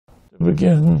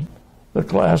begin the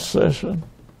class session.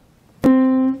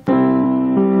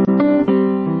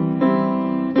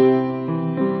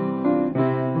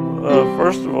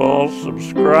 First of all,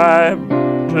 subscribe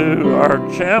to our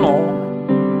channel.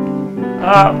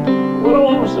 We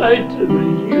want to say to the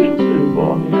YouTube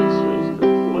audiences to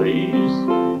please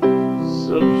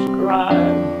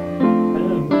subscribe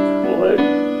and click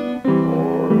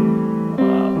or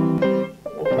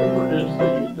whatever it is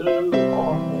that you do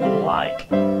on the like,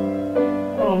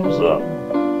 thumbs up,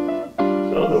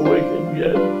 so that we can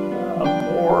get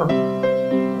more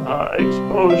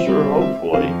exposure,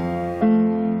 hopefully.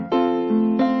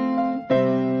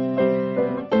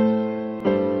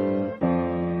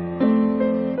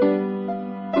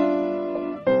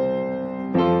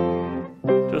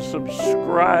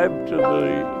 Subscribe to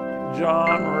the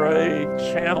John Ray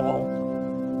channel.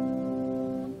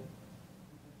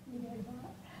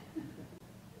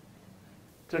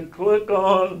 To click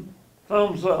on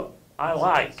thumbs up, I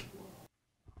like.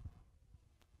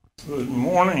 Good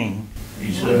morning,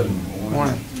 he said. Good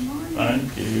morning.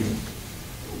 Thank you.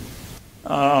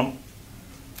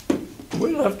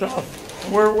 We left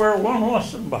off, we're one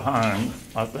lesson behind.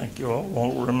 I think you all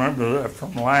will remember that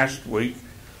from last week.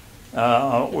 We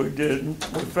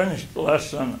finished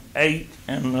lesson 8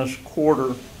 in this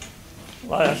quarter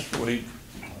last week,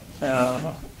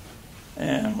 and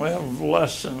we have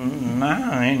lesson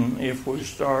 9 if we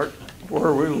start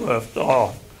where we left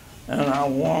off, and I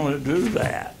want to do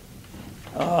that.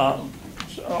 So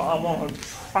I want to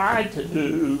try to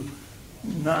do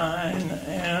 9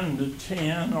 and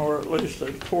 10, or at least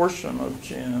a portion of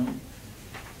 10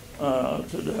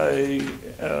 today,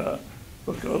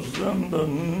 because then the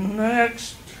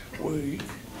next week,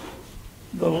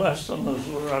 the lesson is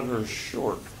rather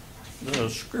short. The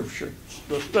scripture,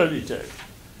 the study text.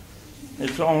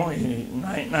 It's only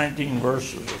 19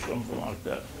 verses or something like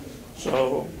that.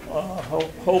 So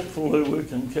hopefully we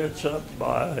can catch up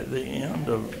by the end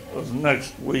of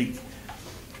next week.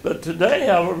 But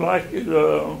today I would like you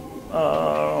to,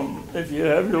 if you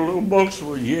have your little books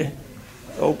with you,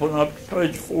 open up to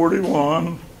page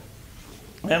 41.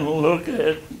 And look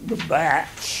at the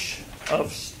batch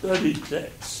of study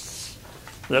texts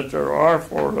that there are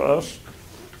for us.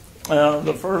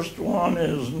 The first one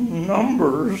is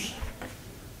Numbers,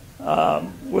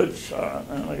 which,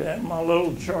 and I got my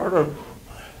little chart of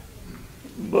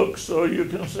books so you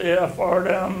can see how far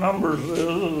down Numbers is.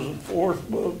 It's the fourth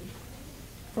book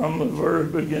from the very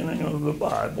beginning of the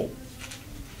Bible.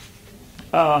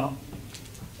 The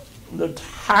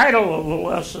title of the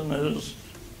lesson is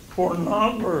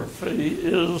Pornography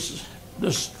is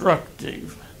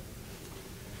Destructive.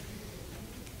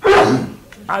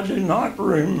 I do not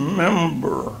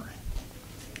remember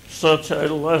such a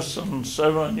lesson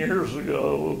 7 years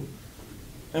ago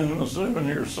in the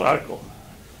 7-year cycle.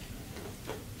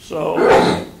 So,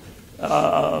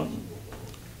 but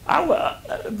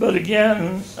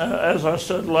again, as I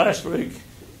said last week,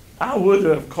 I would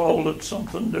have called it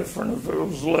something different if it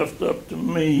was left up to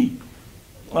me.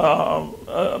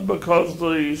 Because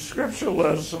the scripture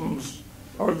lessons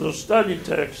or the study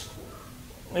text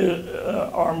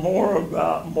are more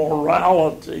about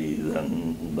morality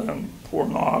than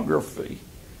pornography.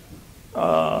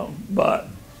 But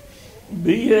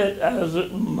be it as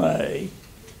it may,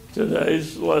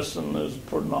 today's lesson is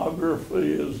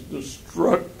Pornography is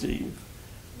Destructive.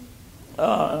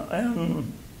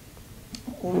 And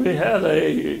we had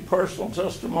a personal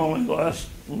testimony last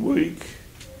week.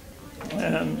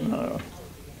 And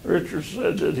Richard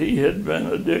said that he had been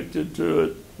addicted to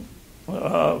it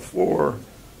for,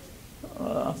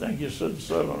 I think he said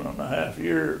 7.5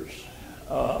 years,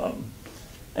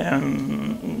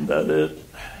 and that it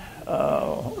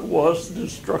was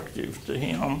destructive to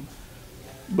him.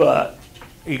 But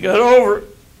he got over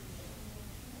it,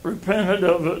 repented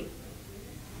of it,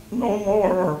 no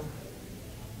more,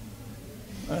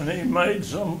 and he made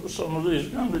some of these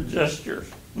kind of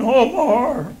gestures, no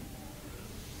more.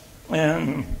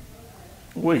 And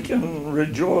we can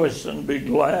rejoice and be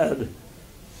glad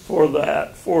for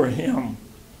that, for him.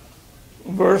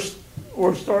 We're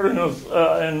starting with,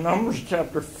 in Numbers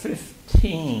chapter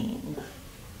 15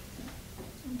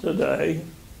 today.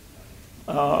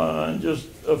 And just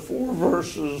 4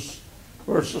 verses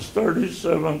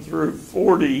 37 through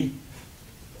 40.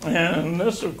 And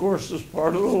this, of course, is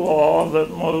part of the law that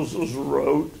Moses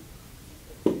wrote.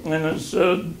 And it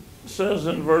says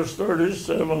in verse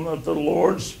 37 that the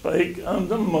Lord spake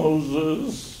unto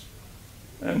Moses,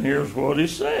 and here's what he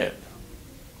said.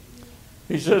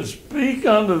 He said, "Speak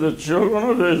unto the children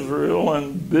of Israel,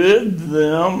 and bid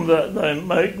them that they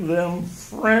make them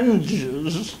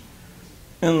fringes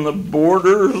in the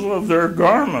borders of their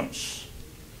garments.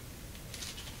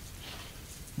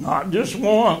 Not just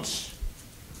once.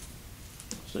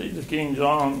 See, the King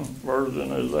James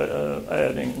Version is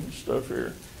adding stuff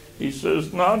here. He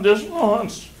says, not just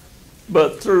once,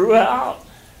 but throughout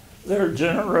their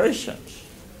generations.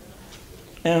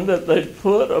 And that they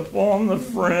put upon the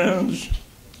fringe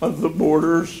of the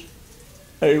borders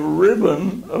a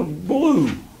ribbon of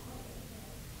blue.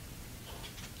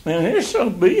 And it shall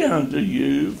be unto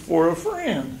you for a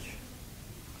fringe,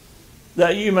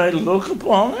 that you may look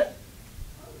upon it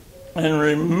and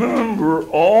remember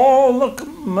all the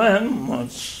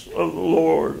commandments of the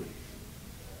Lord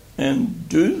and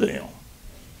do them.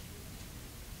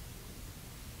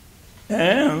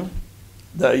 And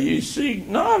that ye seek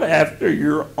not after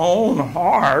your own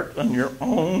heart and your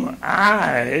own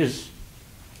eyes,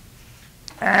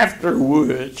 after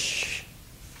which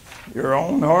your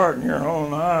own heart and your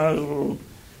own eyes will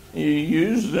you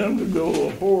use them to go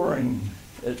a whoring,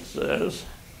 it says.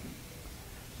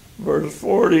 Verse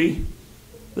 40,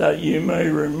 that you may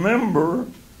remember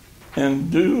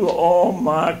and do all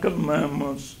my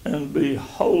commandments and be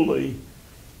holy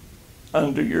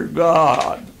unto your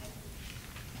God.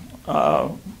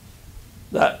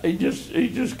 That he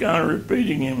just kind of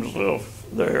repeating himself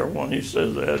there when he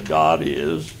says that God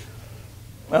is.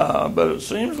 But it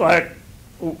seems like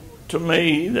to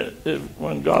me that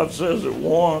when God says it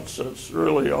once, that's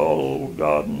really all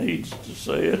God needs to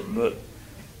say it. But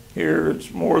here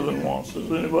it's more than once.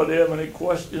 Does anybody have any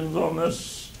questions on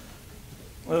this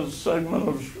segment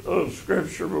of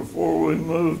Scripture before we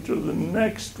move to the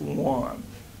next one?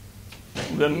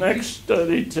 The next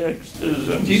study text is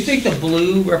in... Do you think the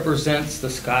blue represents the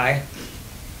sky?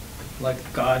 Like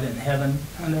God in heaven?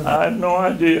 I have no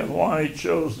idea why he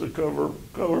chose the color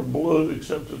blue,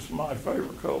 except it's my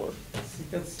favorite color.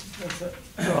 That's it.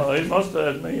 He must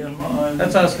have had me in mind.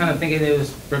 That's what I was kind of thinking. It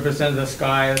was represented the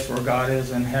sky. That's where God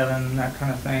is in heaven, that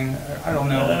kind of thing. I don't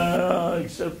know.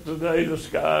 Except today the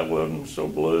sky wasn't so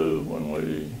blue when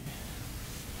we...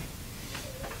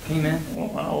 Came in?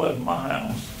 When I left my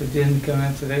house. It didn't come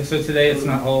in today. So today it's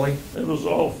not holy? It was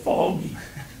all foggy.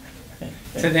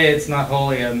 Today it's not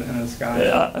holy in the sky.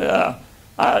 Yeah.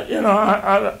 Again,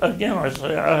 I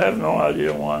say I have no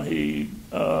idea why he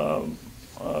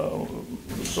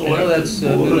selected I know that's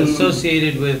blue. been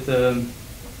associated with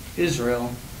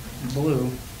Israel,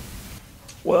 blue.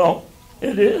 Well,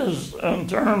 it is in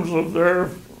terms of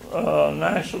their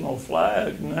national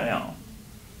flag now.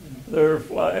 Their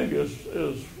flag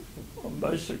is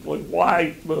basically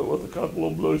white, but with a couple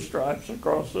of blue stripes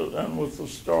across it, and with the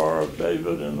Star of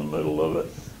David in the middle of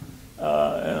it,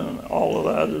 and all of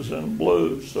that is in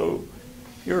blue. So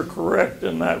you're correct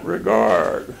in that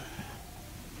regard.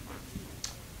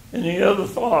 Any other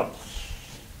thoughts?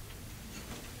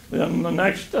 Then the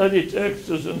next study text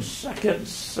is in 2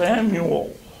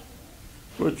 Samuel,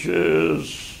 which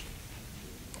is,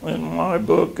 in my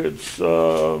book, it's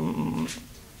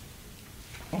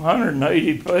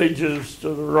 180 pages to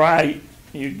the right.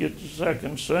 You get to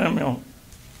 2 Samuel,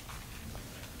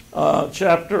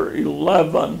 chapter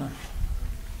 11.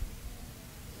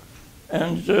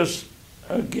 And just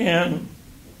again,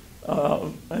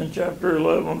 in chapter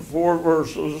 11, 4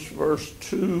 verses, verse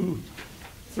 2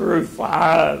 through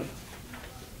 5.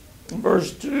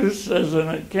 Verse 2 says, and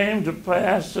it came to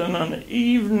pass in an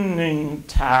evening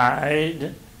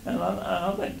tide, and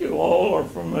I think you all are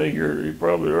familiar. You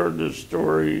probably heard this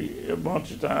story a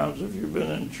bunch of times if you've been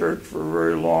in church for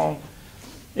very long.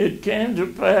 It came to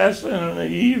pass in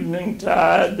an evening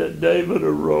tide that David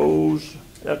arose,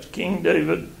 that's King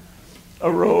David,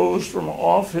 arose from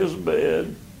off his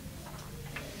bed,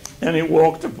 and he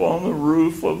walked upon the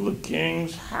roof of the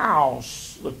king's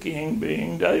house, the king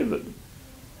being David.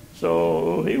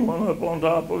 So he went up on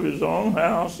top of his own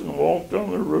house and walked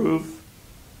on the roof.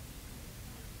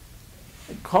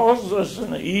 It calls us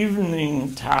an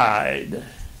evening tide.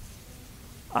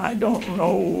 I don't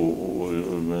know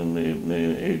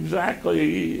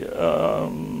exactly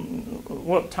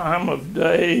what time of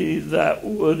day that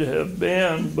would have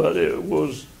been, but it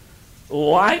was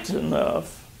light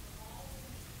enough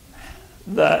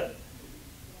that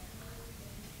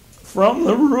from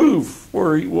the roof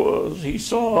where he was, he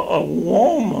saw a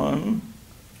woman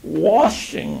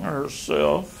washing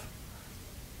herself.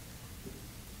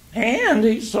 And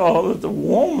he saw that the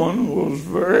woman was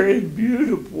very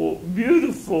beautiful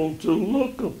to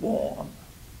look upon.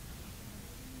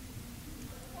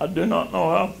 I do not know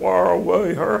how far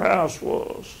away her house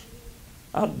was.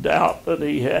 I doubt that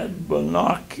he had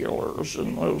binoculars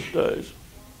in those days.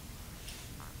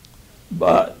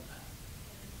 But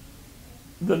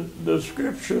the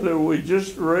scripture that we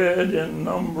just read in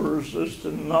Numbers is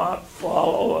to not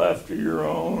follow after your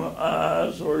own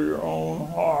eyes or your own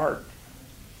heart.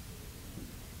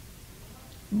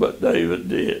 But David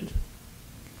did.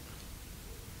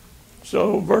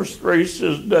 So verse 3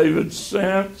 says, David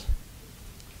sent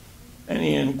and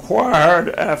he inquired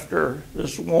after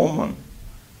this woman.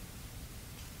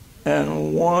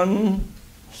 And one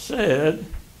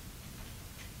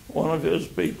of his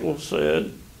people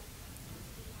said,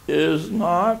 is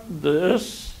not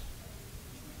this?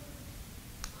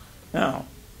 Now,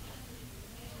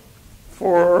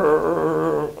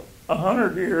 for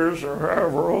 100 years or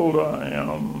however old I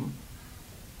am,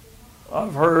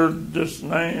 I've heard this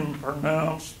name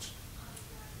pronounced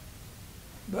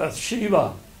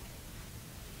Bathsheba,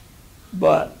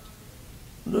 but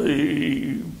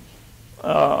the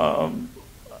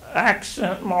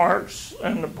accent marks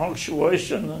and the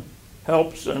punctuation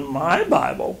helps in my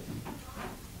Bible.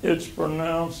 It's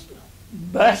pronounced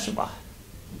Bathsheba.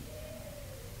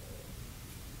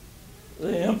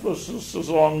 The emphasis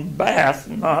is on Bath,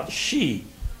 not she.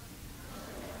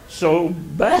 So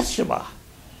Bathsheba.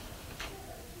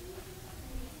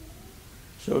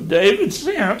 So David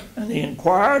sent, and he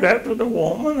inquired after the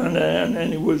woman,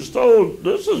 and he was told,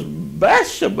 this is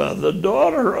Bathsheba, the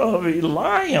daughter of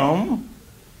Eliam,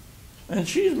 and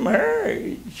she's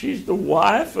married. She's the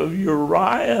wife of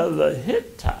Uriah the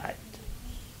Hittite.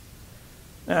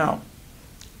 Now,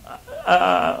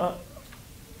 on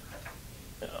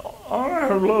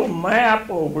our little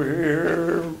map over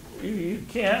here, you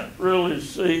can't really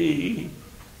see,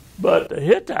 but the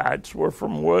Hittites were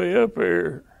from way up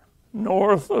here,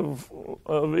 north of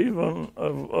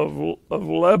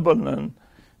Lebanon,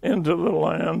 into the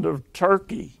land of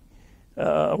Turkey,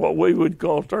 what we would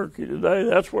call Turkey today.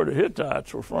 That's where the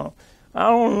Hittites were from. I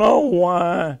don't know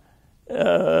why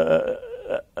a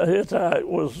Hittite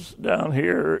was down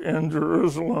here in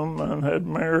Jerusalem and had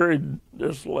married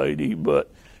this lady,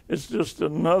 but it's just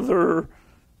another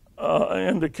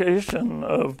indication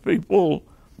of people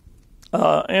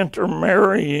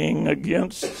intermarrying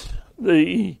against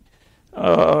the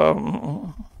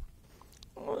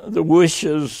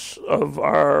wishes of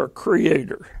our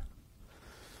Creator.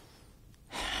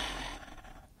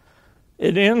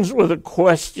 It ends with a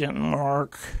question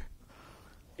mark.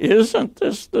 Isn't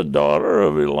this the daughter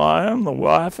of Eliam, the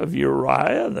wife of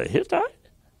Uriah the Hittite?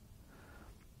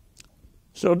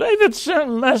 So David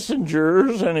sent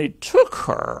messengers, and he took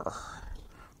her,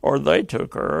 or they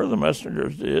took her, the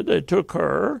messengers did, they took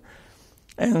her,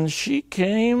 and she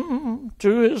came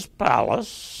to his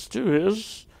palace, to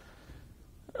his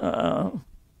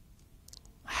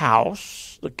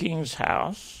house, the king's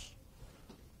house,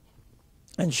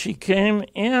 and she came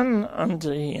in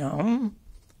unto him,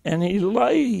 and he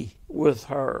lay with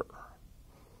her,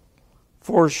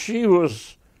 for she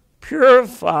was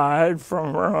purified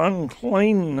from her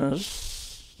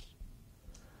uncleanness.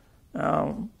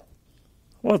 Now,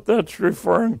 what that's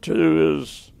referring to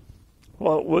is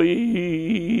what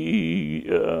we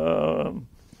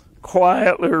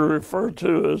quietly refer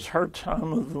to as her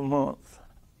time of the month.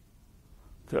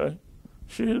 Okay?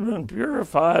 She had been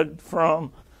purified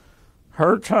from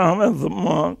her time of the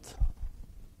month,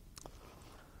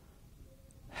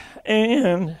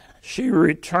 and she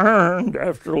returned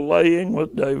after laying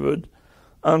with David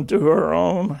unto her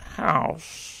own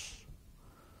house.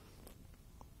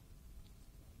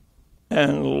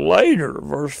 And later,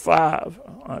 verse 5,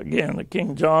 again, the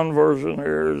King James Version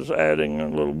here is adding a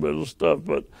little bit of stuff,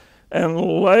 but and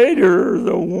later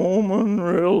the woman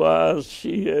realized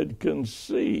she had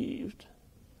conceived.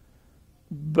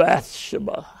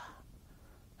 Bathsheba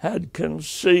had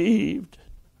conceived.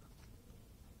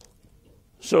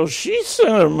 So she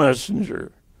sent a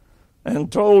messenger and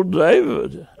told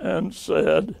David and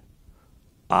said,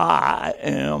 I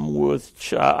am with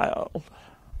child.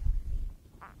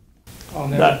 I'll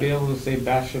never be able to say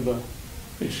Bathsheba.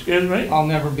 Excuse me? I'll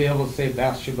never be able to say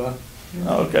Bathsheba.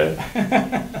 Okay.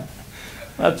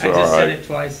 That's all right. I just said it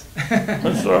twice.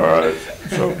 That's all right.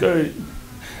 It's okay.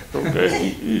 It's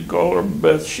okay. You call her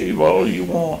Bathsheba all you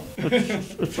want.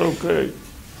 It's okay.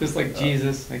 Just like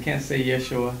Jesus. I can't say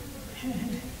Yeshua.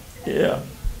 Yeah.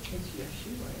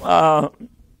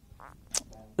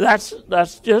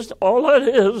 That's just all it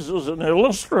is an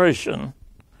illustration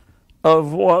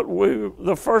of what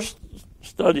the first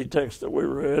study text that we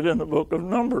read in the book of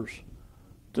Numbers.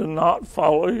 To not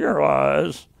follow your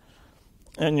eyes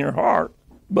and your heart,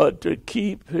 but to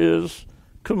keep his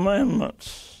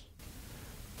commandments.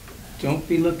 Don't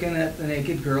be looking at the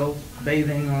naked girl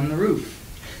bathing on the roof.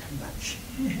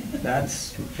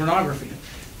 That's pornography.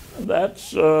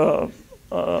 That's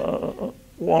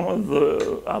one of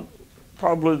the,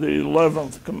 probably the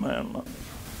 11th commandment.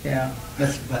 Yeah,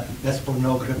 That's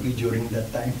pornography during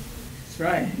that time. that's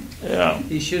right. Yeah.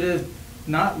 He should have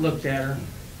not looked at her.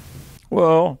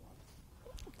 Well,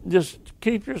 just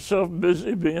keep yourself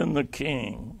busy being the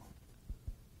king.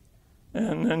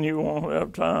 And then you won't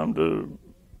have time to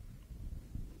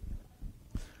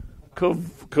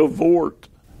cavort.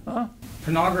 Huh?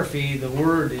 Pornography, the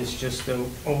word is just a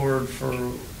word for,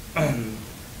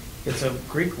 it's a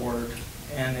Greek word,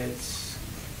 and it's,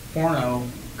 porno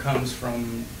comes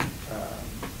from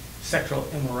sexual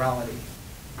immorality.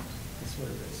 That's what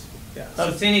it is. Yeah. So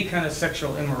it's any kind of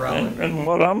sexual immorality. And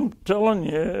what I'm telling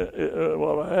you,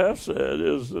 what I have said,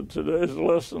 is that today's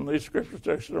lesson, these scripture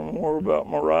texts are more about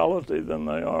morality than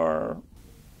they are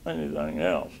anything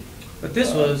else. But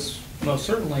this was most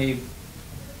certainly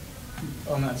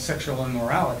on that sexual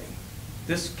immorality.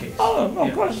 This case. Oh, no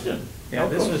Yeah. question. Yeah, No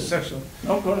this question. was sexual.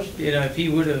 No question. You know, if he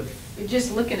would have,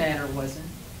 Just looking at her wasn't.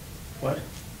 what?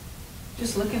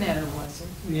 Just looking at her wasn't.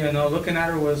 You know, looking at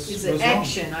her was It's wrong. the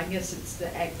action, I guess it's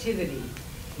the activity.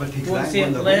 But he Well, climbed see, on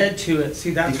it the led roof. to it. See,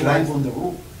 He that's climbed why on the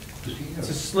roof to see her. it's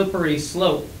a slippery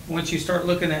slope. Once you start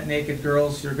looking at naked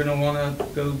girls, you're going to want to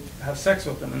go have sex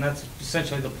with them, and that's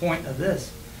essentially the point of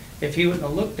this. If he wouldn't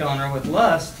have looked on her with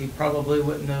lust, he probably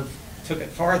wouldn't have took it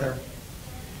farther.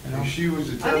 You know? If she was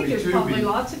a I think tubby there's probably tubby,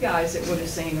 lots of guys that would have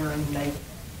seen her and they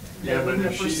yeah, but wouldn't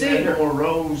have if she pursued had her. more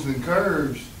rolls than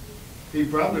curves, he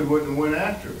probably wouldn't have went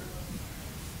after her.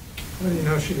 Well, you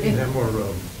know, she didn't have more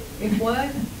room. If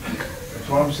what? That's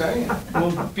what I'm saying.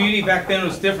 Well, beauty back then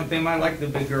was different. They might like the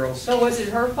big girls. So was it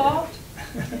her fault?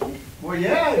 Well,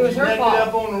 yeah, It was if her you fault. it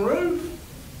up on the roof,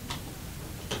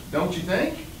 don't you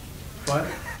think? What?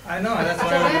 I know, that's So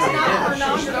why that's I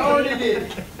not She pornography. started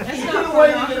it. That's You not could have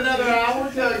waited pornography. another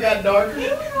hour till it got darker. Put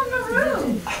it on the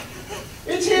roof.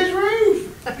 It's his roof.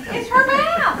 It's her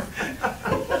mouth.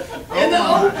 In the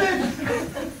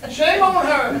open. Shame on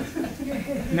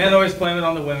her. Men always blame it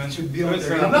on the women. Should be on It's,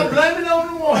 there. I'm not blaming it on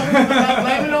the woman. I'm not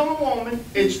blaming it on the woman.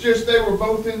 It's just they were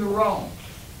both in the wrong.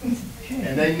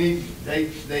 And they need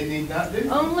not do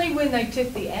that. Only when they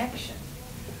took the action.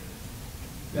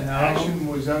 The No. action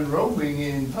was unrobing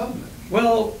in public.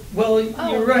 well, Oh,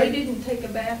 you're they right. didn't take a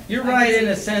bath. You're I right can in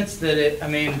a see. sense that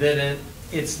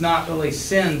it's not really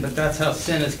sin, but that's how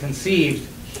sin is conceived.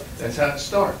 That's how it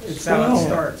starts. It's how Well, it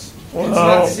starts. well, It's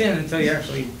not sin until you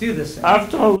actually do the sin. I've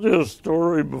told you a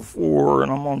story before,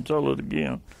 and I'm going to tell it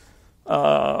again.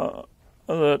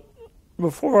 That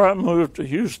before I moved to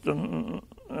Houston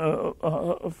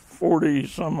 40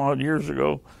 some odd years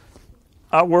ago,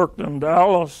 I worked in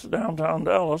Dallas, downtown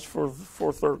Dallas, for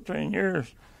 13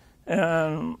 years.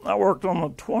 And I worked on the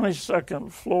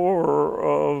 22nd floor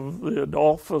of the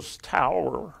Adolphus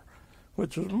Tower,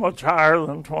 which is much higher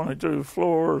than 22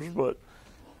 floors, but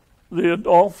the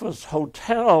Adolphus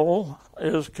Hotel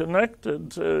is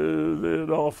connected to the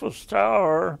Adolphus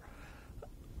Tower.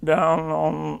 Down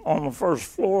on the first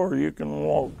floor, you can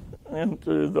walk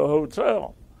into the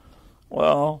hotel.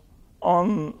 Well,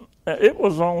 it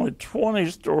was only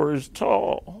 20 stories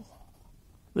tall,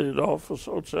 the Adolphus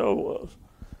Hotel was.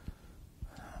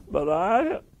 But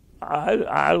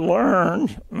I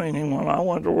learned, meaning when I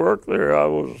went to work there,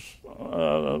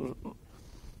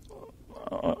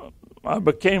 I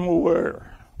became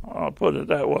aware. I'll put it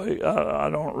that way. I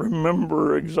don't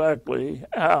remember exactly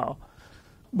how,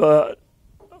 but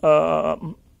I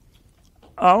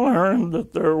learned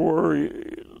that there were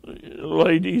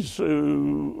ladies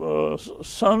who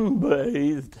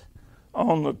sunbathed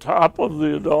on the top of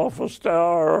the Adolphus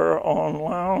Tower on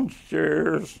lounge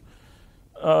chairs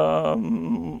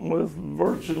with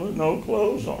virtually no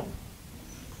clothes on.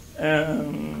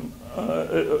 And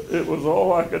it was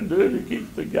all I could do to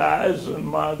keep the guys in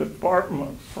my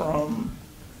department from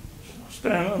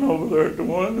standing over there at the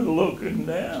window looking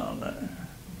down there.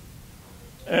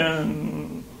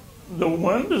 And the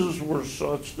windows were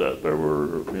such that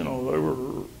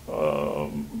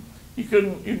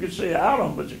you could see out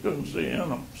them, but you couldn't see in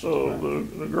them. So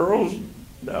the girls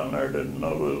down there didn't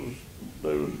know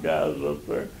there was guys up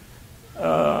there.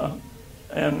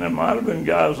 And there might have been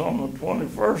guys on the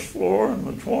 21st floor and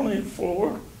the 20th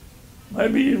floor,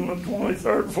 maybe even the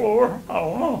 23rd floor, I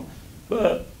don't know.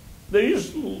 But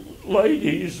these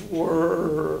ladies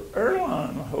were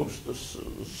airline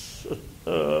hostesses,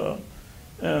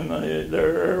 and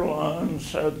their airlines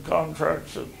had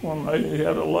contracts that when they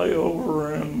had a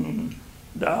layover in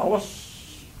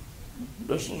Dallas,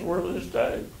 this is where they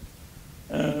stayed.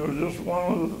 And it was just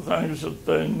one of the things that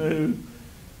they knew.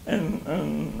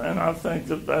 And I think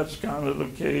that that's kind of the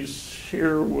case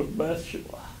here with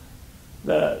Bathsheba,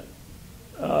 that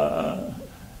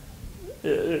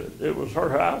it was her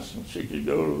house, and she could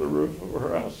go to the roof of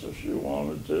her house if she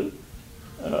wanted to.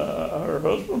 Her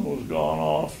husband was gone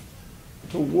off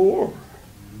to war,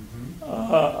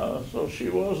 so she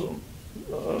wasn't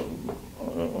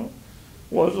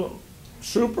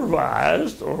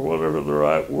supervised, or whatever the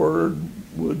right word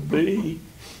would be.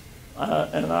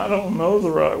 And I don't know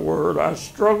the right word. I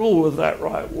struggle with that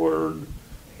right word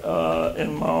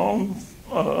in my own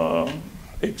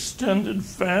extended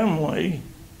family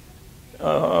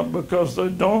because they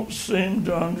don't seem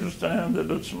to understand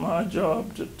that it's my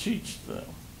job to teach them.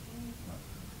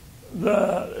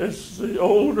 That it's the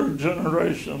older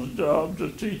generation's job to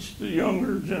teach the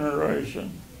younger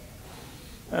generation.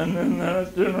 And then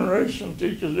that generation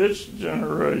teaches its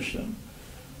generation.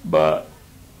 But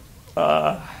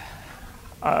I've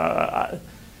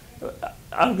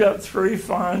got 3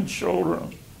 fine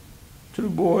children, 2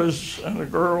 boys and a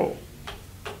girl.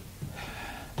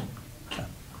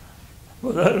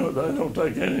 But they don't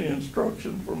take any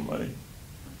instruction from me.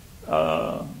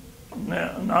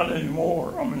 Not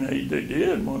anymore. I mean, they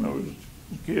did when I was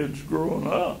kids growing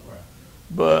up.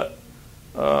 But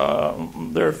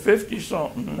they're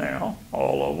 50-something now,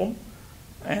 all of them.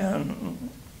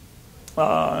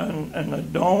 And they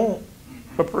don't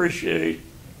appreciate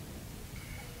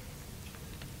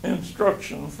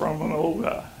instruction from an old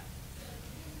guy.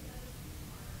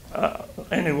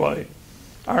 Anyway,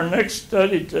 our next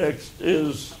study text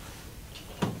is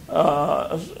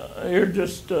here,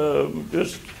 just the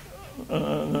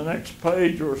next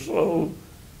page or so.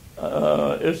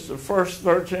 It's the first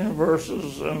 13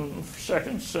 verses in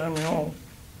 2 Samuel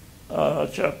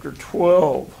chapter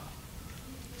 12.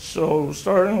 So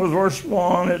starting with verse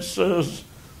 1, it says,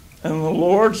 "And the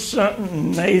Lord sent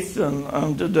Nathan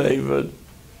unto David."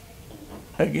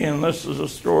 Again, this is a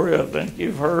story I think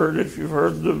you've heard. If you've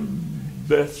heard the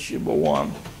Bathsheba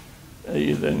one,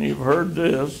 then you've heard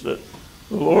this, that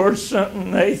the Lord sent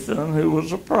Nathan, who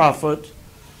was a prophet.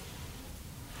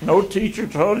 No teacher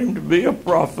taught him to be a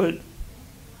prophet.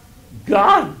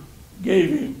 God gave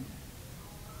him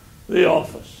the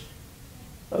office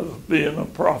of being a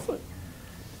prophet.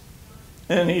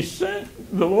 And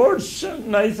the Lord sent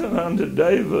Nathan unto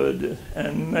David,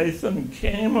 and Nathan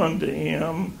came unto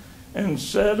him and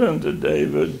said unto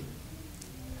David,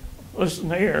 listen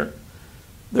here,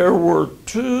 there were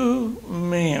 2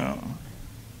 men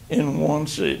in one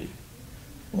city.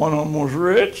 One of them was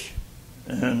rich,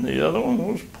 and the other one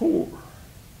was poor.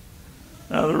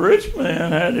 Now the rich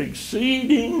man had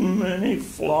exceeding many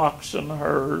flocks and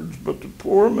herds, but the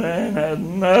poor man had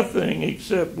nothing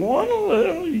except one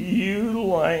little ewe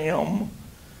lamb,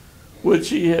 which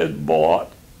he had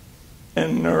bought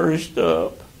and nourished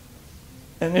up.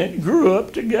 And it grew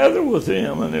up together with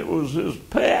him, and it was his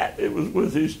pet. It was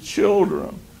with his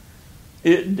children.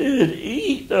 It did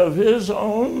eat of his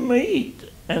own meat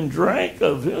and drank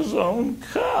of his own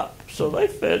cup. So they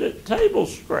fed it table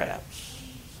scraps,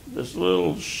 this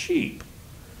little sheep.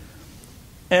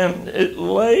 And it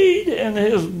laid in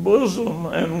his bosom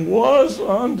and was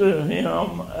unto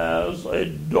him as a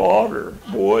daughter.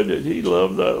 Boy, did he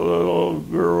love that little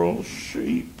girl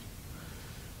sheep.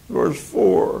 Verse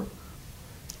 4.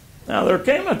 Now there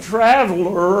came a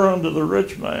traveler unto the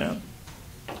rich man,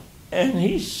 and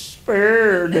he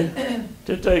spared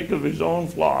to take of his own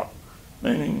flock.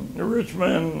 Meaning the rich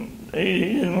man,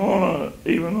 he didn't want to,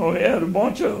 even though he had a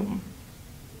bunch of them,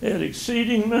 he had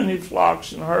exceeding many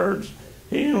flocks and herds,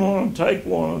 he didn't want to take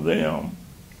one of them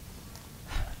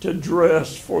to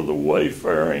dress for the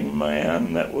wayfaring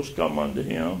man that was come unto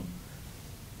him.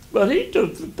 But he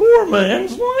took the poor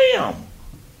man's lamb,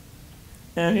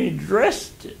 and he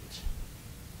dressed it.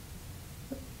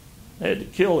 They had to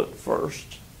kill it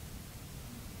first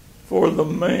for the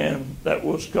man that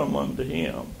was come unto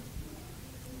him.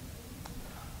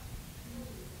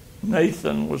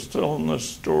 Nathan was telling this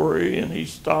story, and he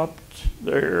stopped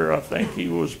there. I think he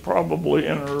was probably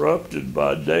interrupted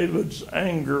by David's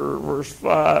anger. Verse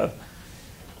 5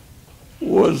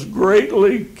 was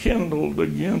greatly kindled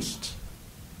against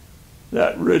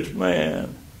that rich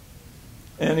man.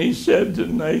 And he said to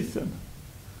Nathan,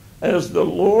 as the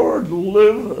Lord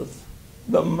liveth,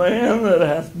 the man that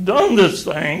hath done this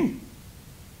thing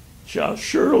shall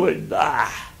surely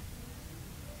die.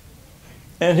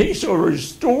 And he shall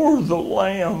restore the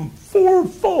lamb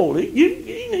fourfold.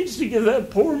 He needs to give that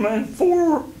poor man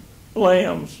 4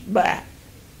 lambs back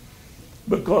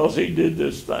because he did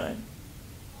this thing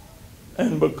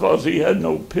and because he had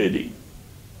no pity.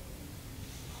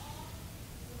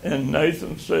 And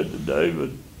Nathan said to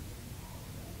David,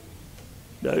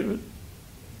 David,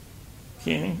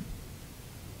 King,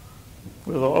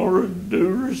 with all due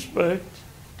respect,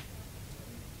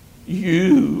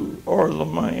 You are the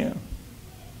man.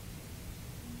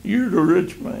 You're the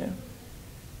rich man.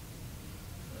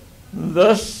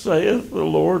 Thus saith the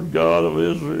Lord God of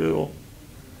Israel,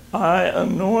 I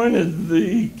anointed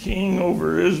thee king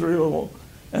over Israel,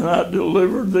 and I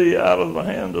delivered thee out of the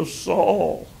hand of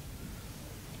Saul.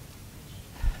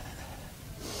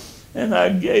 And I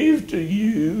gave to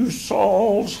you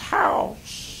Saul's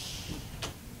house.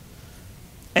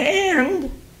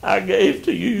 And I gave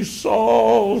to you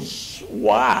Saul's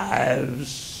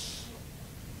wives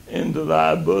into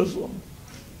thy bosom.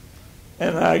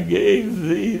 And I gave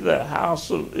thee the house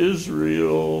of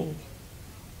Israel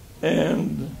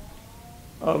and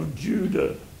of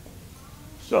Judah.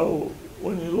 So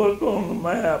when you look on the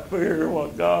map here,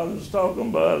 what God is talking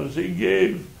about is he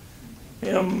gave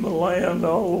him the land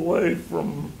all the way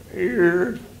from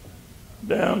here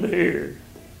down to here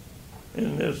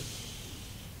in this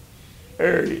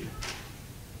area.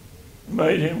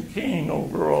 Made him king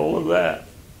over all of that.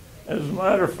 As a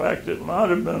matter of fact, it might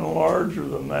have been larger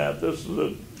than that. This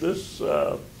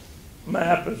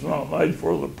map is not made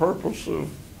for the purpose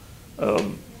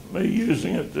of me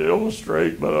using it to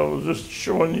illustrate, but I was just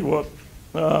showing you what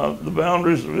the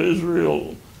boundaries of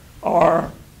Israel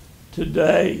are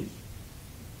today.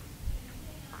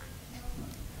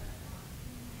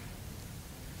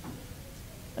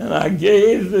 And I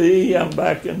gave thee, I'm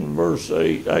back in verse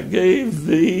 8, I gave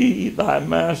thee thy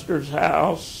master's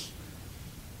house.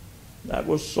 That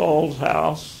was Saul's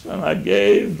house. And I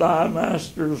gave thy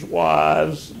master's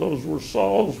wives, those were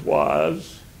Saul's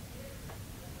wives,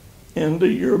 into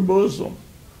your bosom.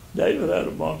 David had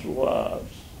a bunch of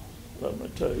wives, let me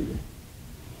tell you.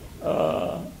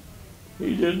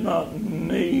 He did not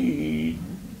need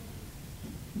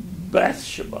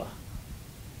Bathsheba,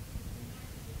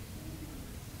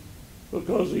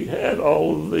 because he had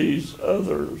all of these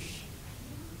others.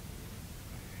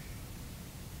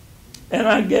 And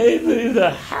I gave thee the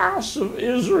house of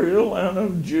Israel and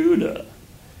of Judah.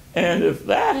 And if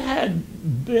that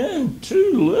had been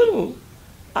too little,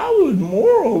 I would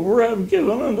moreover have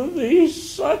given unto thee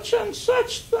such and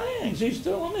such things. He's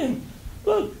telling him,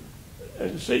 look,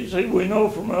 see, we know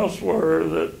from elsewhere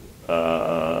that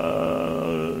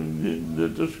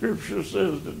the scripture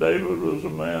says that David was a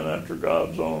man after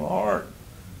God's own heart.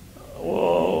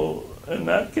 Well, in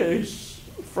that case,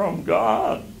 from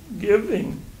God,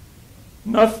 giving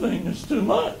nothing is too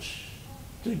much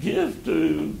to give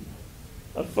to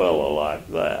a fellow like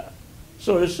that.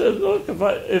 So he said, look,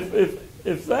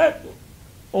 if that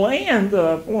land that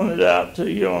I pointed out to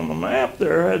you on the map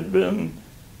there had been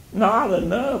not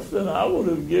enough, then I would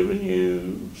have given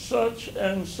you such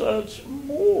and such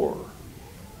more.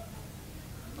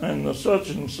 And the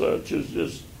such and such is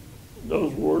just,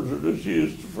 those words are just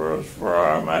used for us, for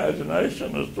our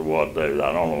imagination as to what they,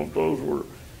 I don't know if those were,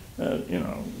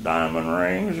 diamond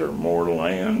rings or more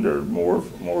land or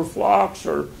more flocks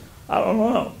or I don't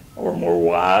know, or more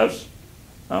wives.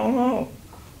 I don't know.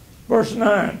 Verse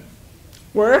 9.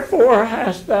 Wherefore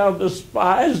hast thou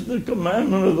despised the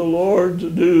commandment of the Lord to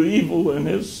do evil in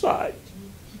his sight?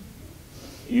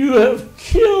 You have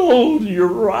killed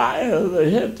Uriah the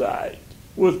Hittite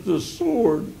with the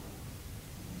sword,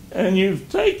 and you've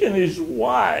taken his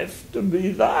wife to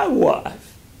be thy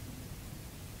wife.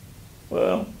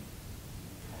 Well,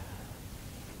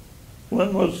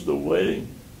 when was the wedding?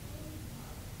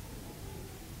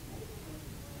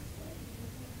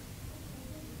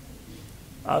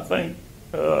 I think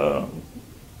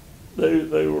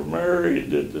they were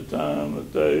married at the time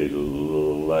that they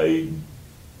laid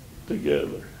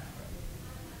together.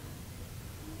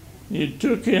 You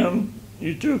took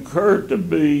her to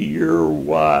be your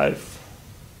wife.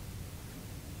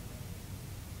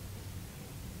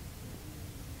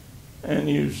 And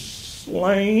you've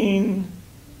slain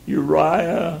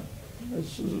Uriah,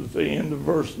 this is at the end of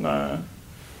verse 9,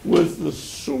 with the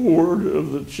sword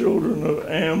of the children of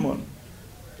Ammon.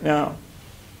 Now,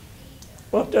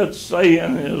 what that's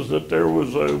saying is that there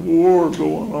was a war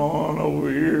going on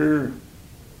over here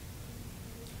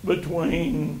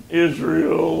between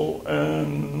Israel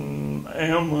and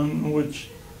Ammon, which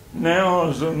now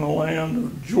is in the land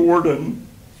of Jordan.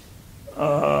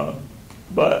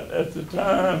 But at the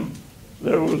time,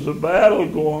 there was a battle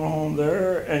going on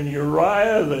there, and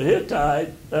Uriah the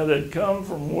Hittite that had come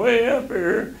from way up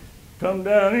here, come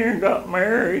down here and got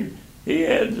married, he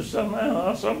had to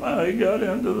somehow he got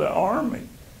into the army.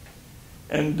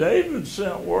 And David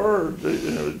sent word,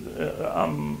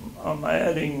 I'm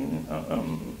adding,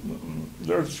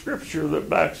 there's scripture that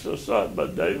backs this up,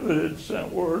 but David had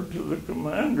sent word to the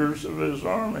commanders of his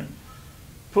army,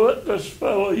 put this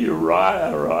fellow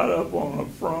Uriah right up on the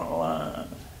front line.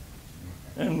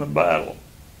 in the battle.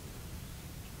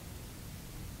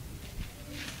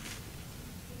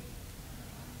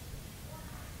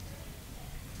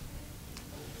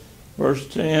 Verse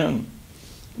 10,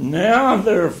 now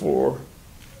therefore,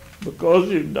 because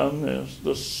you've done this,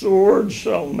 the sword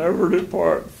shall never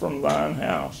depart from thine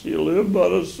house. You live by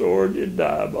the sword, you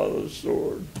die by the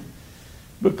sword.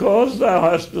 Because thou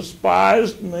hast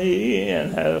despised me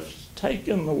and hast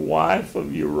taken the wife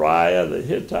of Uriah the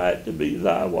Hittite to be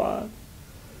thy wife,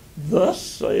 thus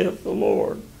saith the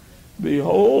Lord,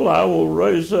 behold, I will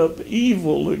raise up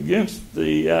evil against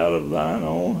thee out of thine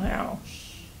own house.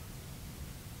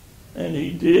 And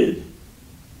he did.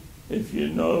 If you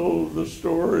know the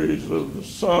stories of the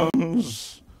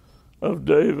sons of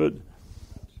David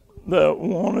that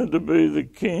wanted to be the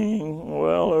king,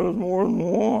 well, there was more than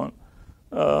one.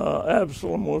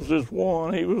 Absalom was just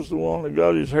one. He was the one that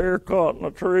got his hair caught in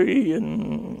a tree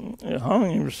and hung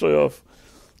himself.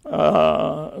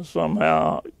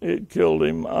 Somehow it killed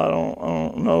him. I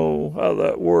don't know how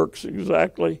that works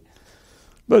exactly.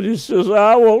 But he says,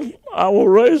 I will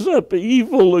raise up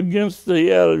evil against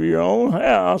thee out of your own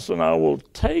house, and I will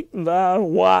take thy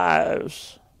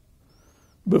wives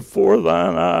before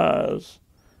thine eyes,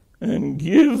 and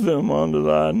give them unto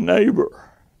thy neighbor,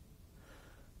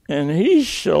 and he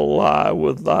shall lie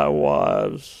with thy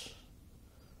wives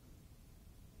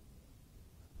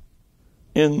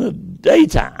in the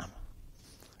daytime,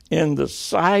 in the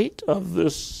sight of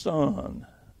this sun.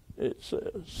 It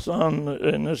says, sun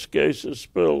in this case is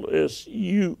spelled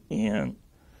S-U-N.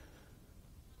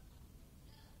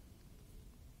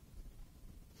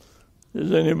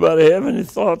 Does anybody have any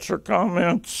thoughts or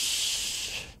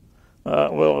comments?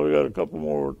 Well, we got a couple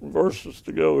more verses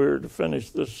to go here to finish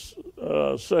this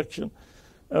section.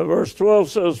 Verse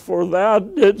 12 says, for thou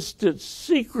didst it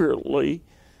secretly,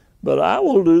 but I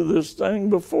will do this thing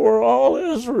before all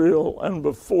Israel and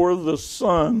before the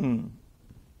sun,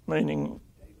 meaning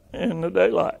in the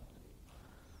daylight.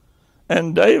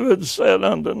 And David said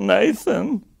unto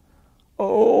Nathan,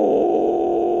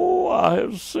 oh, I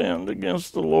have sinned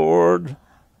against the Lord.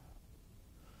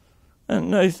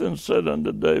 And Nathan said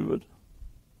unto David,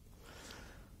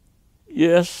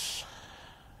 yes,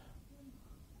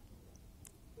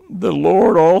 the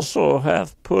Lord also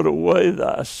hath put away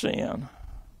thy sin.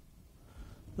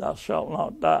 Thou shalt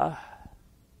not die.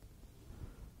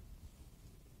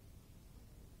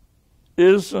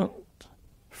 Isn't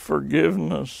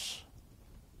forgiveness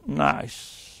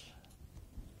nice?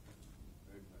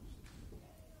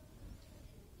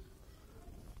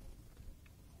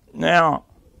 Now,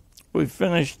 we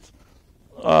finished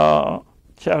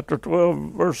chapter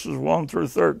 12, verses 1 through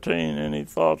 13. Any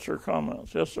thoughts or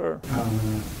comments? Yes, sir.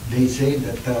 They say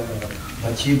that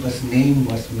Bathsheba's name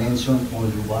was mentioned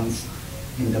only once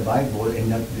in the Bible,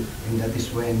 and that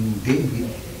is when David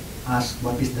asked,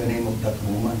 what is the name of that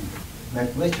woman? My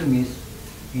question is,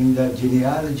 in the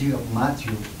genealogy of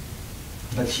Matthew,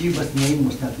 Bathsheba's name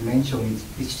was not mentioned.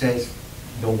 It says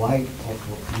the wife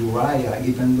of Uriah,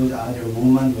 even though the other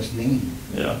woman was named.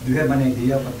 Yeah. Do you have an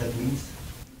idea what that means?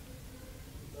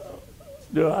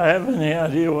 Do I have any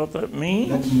idea what that That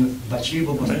means?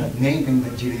 Bathsheba was not named in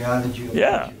the genealogy of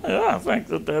Yeah, Matthew. I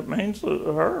think that means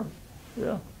her.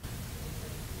 Yeah.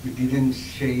 You didn't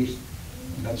say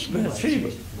Bathsheba. Bathsheba.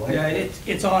 It says wife. Yeah,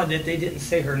 it's odd that they didn't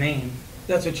say her name.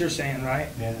 That's what you're saying, right?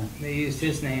 Yeah. They used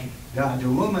his name. The other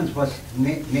women's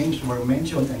names were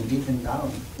mentioned and written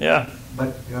down, Yeah.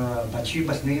 but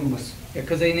Bathsheba's name was. Yeah,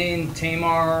 because they named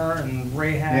Tamar and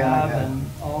Rahab Yeah. and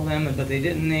all them, but they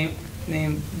didn't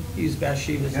use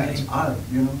Bathsheba's Yeah, it's name. odd,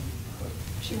 you know.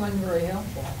 She wasn't very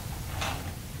helpful.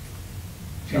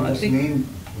 She No, I was think- named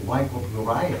the wife of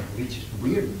Uriah, which is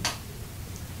weird.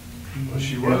 Well,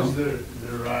 she was the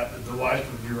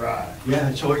wife of Uriah.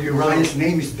 Yeah, so Uriah's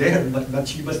name is there, but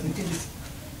Bathsheba's name is.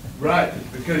 Right,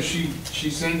 because she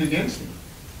sinned against him.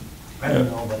 I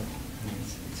don't know, but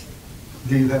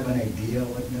do you have an idea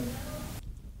what that?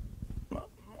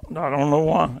 I don't know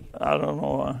why. I don't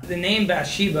know why. The name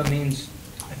Bathsheba means,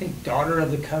 I think, daughter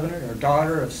of the covenant or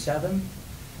daughter of seven.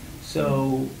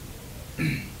 So,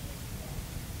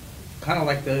 kind of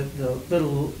like the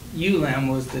little ewe lamb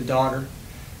was the daughter.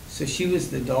 So she was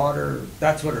the daughter.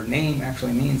 That's what her name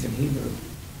actually means in Hebrew.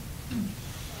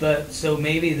 But so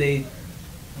maybe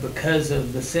because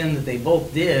of the sin that they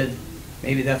both did,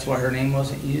 maybe that's why her name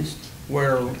wasn't used.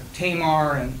 Where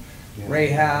Tamar and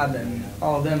Rahab and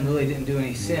all of them really didn't do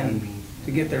any sin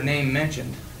to get their name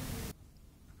mentioned.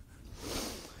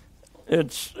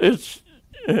 It's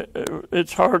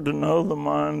hard to know the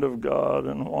mind of God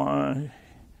and why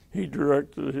He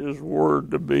directed His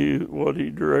word to be what He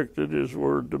directed His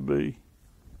word to be.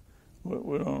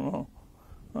 We don't know.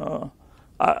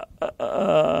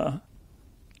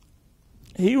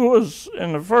 He was,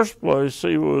 in the first place,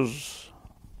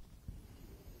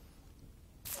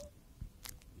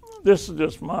 this is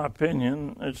just my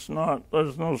opinion. It's not,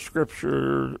 there's no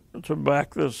scripture to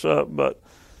back this up, but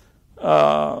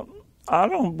I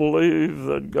don't believe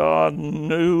that God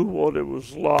knew what it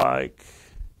was like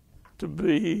to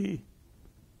be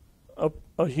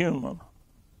a human,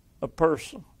 a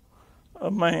person,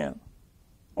 a man,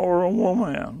 or a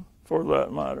woman, for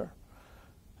that matter.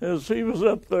 As he was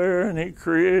up there and he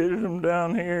created them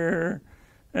down here,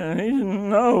 and he didn't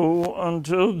know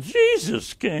until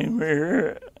Jesus came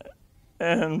here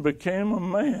and became a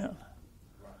man.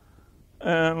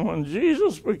 And when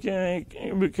Jesus became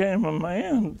a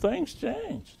man, things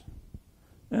changed.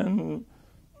 And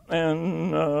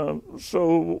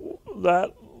so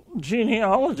that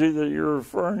genealogy that you're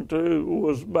referring to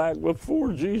was back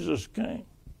before Jesus came,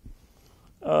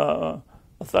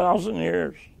 1,000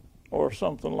 years or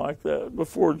something like that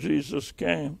before Jesus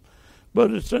came.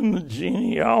 But it's in the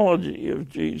genealogy of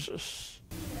Jesus.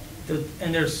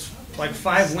 And there's like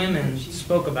 5 women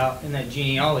spoke about in that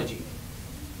genealogy,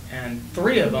 and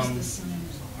 3 of them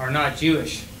are not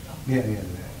Jewish. Yeah.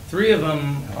 3 of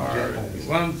them are,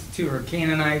 2 are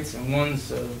Canaanites, and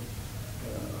one's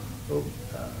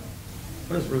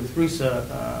what is Ruth? Ruth's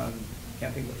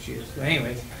can't think what she is. But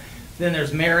anyways, then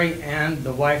there's Mary and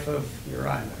the wife of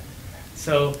Uriah.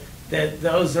 So that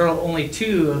those are only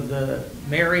 2 of the,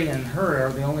 Mary and her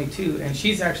are the only 2, and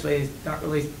she's actually not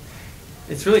really.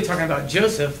 It's really talking about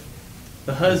Joseph,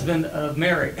 the husband of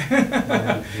Mary,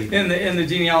 in the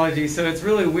genealogy. So it's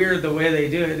really weird the way they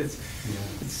do it. It's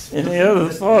Any other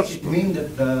thoughts? Does it mean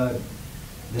that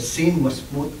the sin was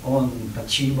put on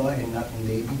Bathsheba and not on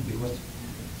David? Because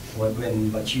when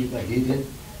Bathsheba did it,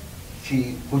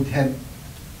 she could have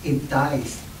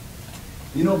enticed.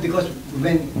 You know, because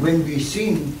when we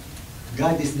sin,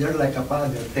 God is there like a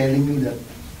father telling you that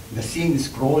the sin is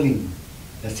crawling.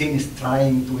 The sin is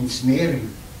trying to ensnare you.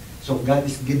 So God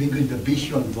is giving you the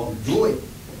vision, don't do it.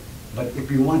 But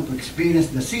if you want to experience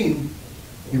the sin,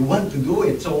 you want to do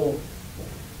it. So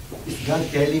is God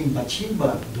telling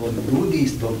Bathsheba, don't do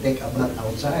this, don't take a bath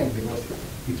outside because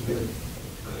it will,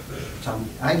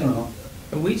 I don't know.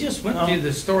 We just went through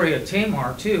the story of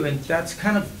Tamar too, and that's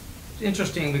kind of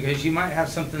interesting because you might have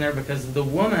something there because the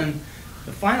woman,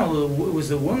 the final was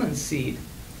the woman's seed.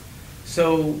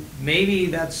 So maybe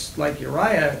that's like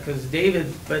Uriah, because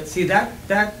David, but see that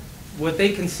what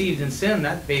they conceived in sin,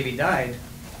 that baby died.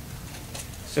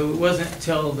 So it wasn't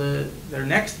until their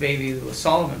next baby, that was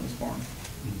Solomon, was born.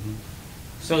 Mm-hmm.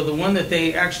 So the one that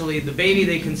the baby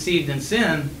they conceived in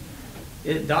sin,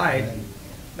 it died. Right.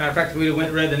 Matter of fact, we went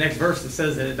and read the next verse that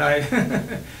says that it died.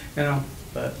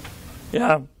 But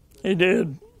Yeah, he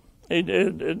did. He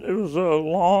did. It was a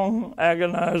long,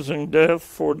 agonizing death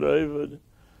for David.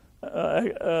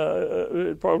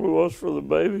 It probably was for the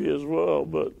baby as well,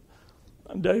 but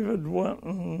David went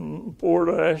and poured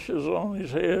ashes on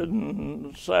his head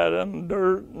and sat in the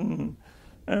dirt and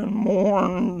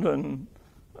mourned and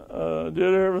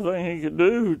did everything he could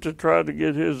do to try to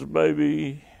get his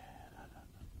baby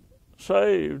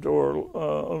saved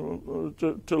or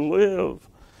to live,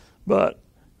 but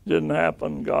it didn't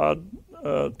happen. God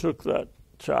took that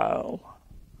child.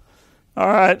 All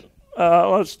right,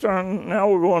 let's turn. Now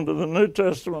we're going to the New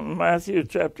Testament, Matthew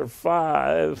chapter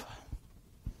 5.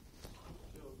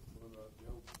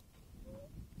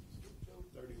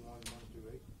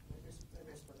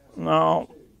 No,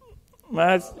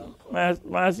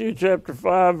 Matthew chapter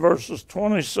 5, verses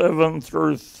 27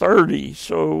 through 30.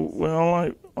 So we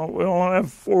only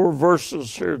have 4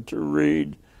 verses here to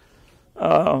read.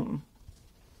 And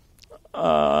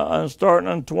starting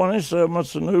in 27,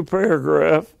 it's a new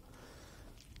paragraph.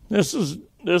 This is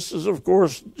of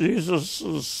course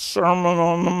Jesus' Sermon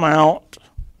on the Mount,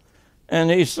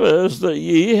 and he says that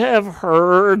ye have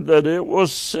heard that it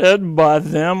was said by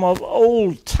them of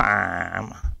old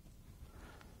time,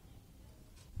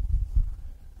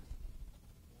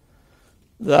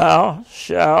 thou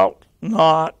shalt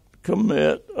not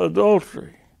commit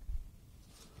adultery.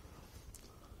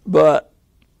 But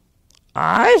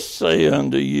I say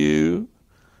unto you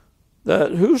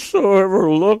that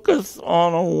whosoever looketh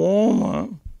on a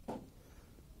woman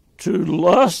to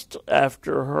lust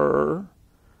after her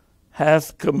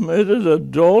hath committed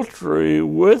adultery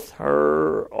with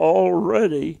her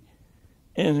already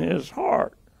in his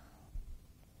heart.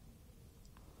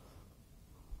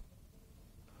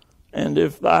 And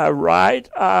if thy right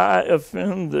eye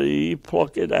offend thee,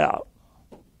 pluck it out,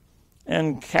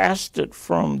 and cast it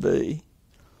from thee,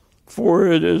 for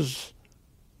it is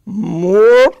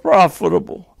more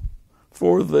profitable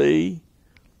for thee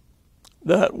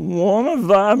that one of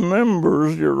thy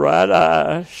members, your right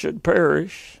eye, should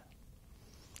perish,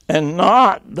 and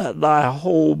not that thy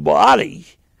whole body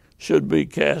should be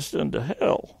cast into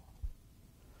hell.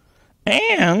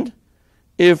 And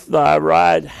if thy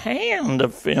right hand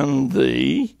offend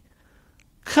thee,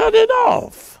 cut it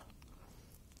off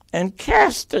and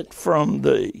cast it from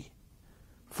thee.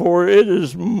 For it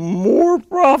is more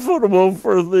profitable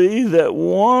for thee that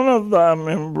one of thy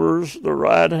members, the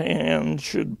right hand,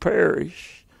 should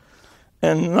perish,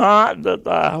 and not that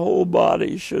thy whole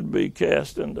body should be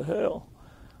cast into hell.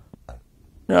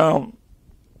 Now,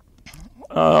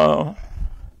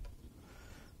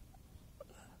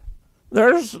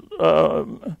 there's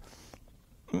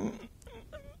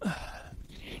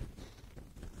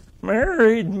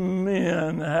married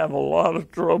men have a lot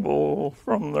of trouble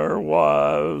from their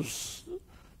wives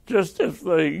just if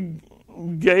they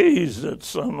gaze at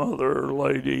some other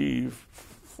lady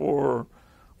for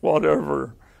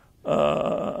whatever,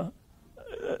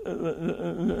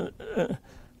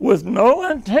 with no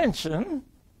intention,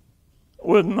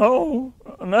 with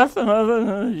nothing other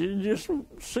than you just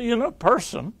seeing a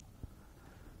person.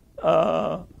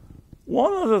 One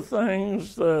of the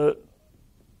things that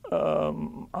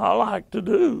I like to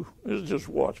do is just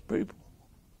watch people.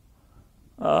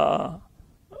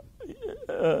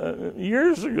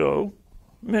 Years ago,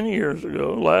 many years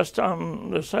ago, last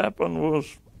time this happened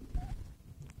was,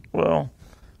 well,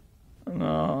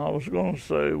 no, I was going to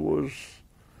say it was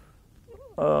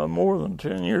more than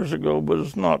 10 years ago, but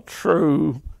it's not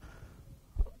true.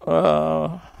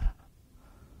 But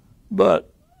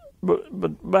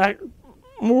back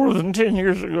more than 10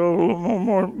 years ago,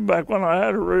 more back when I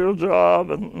had a real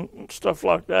job and stuff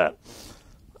like that,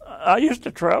 I used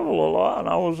to travel a lot.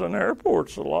 I was in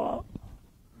airports a lot.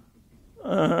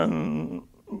 And,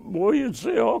 boy, you'd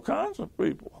see all kinds of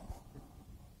people.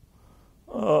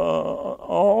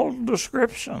 All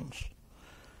descriptions.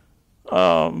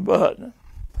 But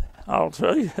I'll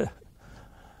tell you,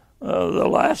 the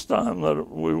last time that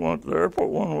we went to the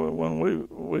airport, when we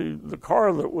the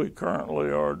car that we currently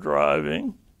are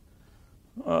driving,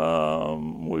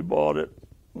 we bought it.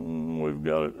 We've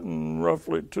got it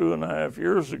roughly 2.5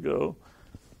 years ago.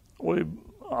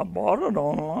 I bought it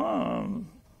online,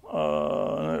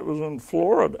 and it was in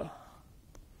Florida.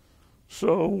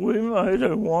 So we made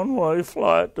a one-way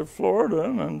flight to Florida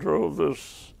and then drove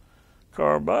this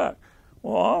car back.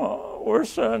 Well, we're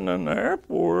sitting in the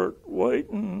airport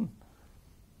waiting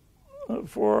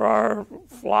for our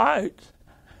flight,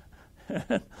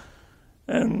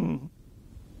 and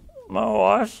my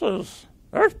wife says,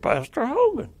 "There's Pastor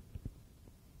Hogan."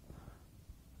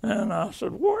 And I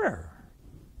said, "Where?"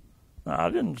 Now, I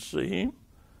didn't see him.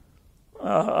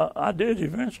 I did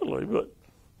eventually, but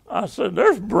I said,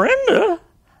 "There's Brenda."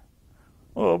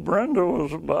 Well, Brenda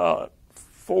was about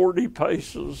 40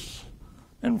 paces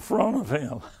in front of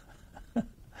him.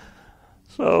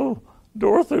 So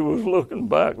Dorothy was looking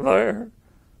back there,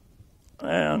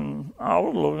 and I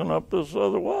was looking up this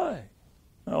other way.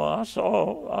 Now, I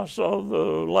saw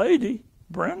the lady,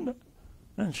 Brenda,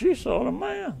 and she saw the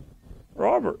man,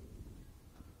 Robert.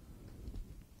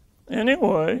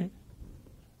 Anyway,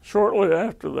 shortly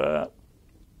after that,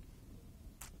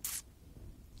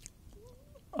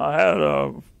 I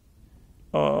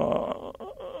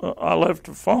left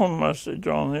a phone message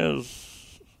on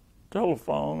his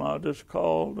telephone. I just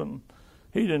called, and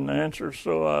he didn't answer,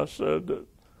 so I said that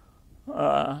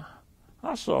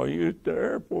I saw you at the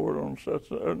airport on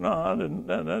such a... No, I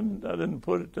didn't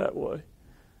put it that way.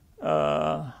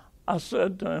 I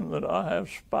said to him that I have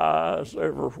spies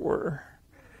everywhere,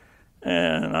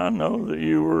 and I know that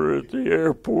you were at the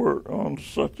airport on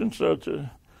such and such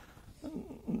a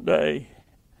day.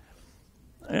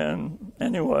 And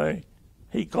anyway,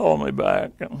 he called me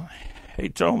back, and he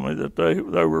told me that they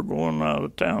were going out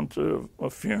of town to a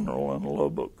funeral in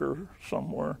Lubbock or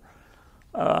somewhere.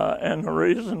 And the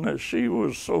reason that she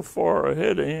was so far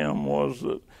ahead of him was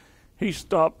that he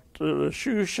stopped at a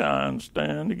shoe shine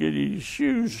stand to get his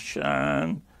shoes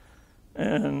shined,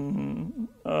 and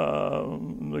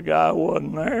the guy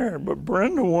wasn't there. But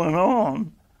Brenda went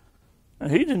on,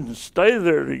 and he didn't stay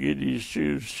there to get his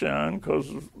shoes shined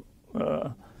because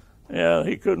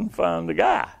he couldn't find the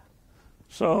guy.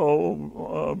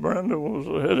 So Brenda was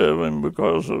ahead of him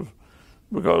because of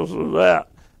that.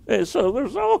 And so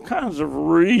there's all kinds of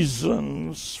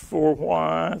reasons for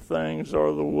why things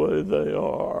are the way they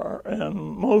are, and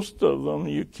most of them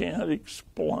you can't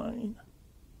explain.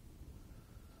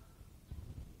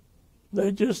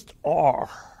 They just are.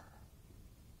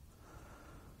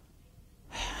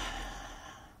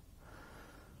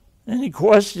 Any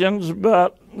questions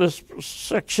about this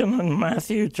section in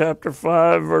Matthew chapter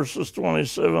 5, verses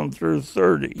 27 through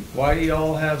 30. Why do you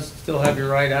all still have your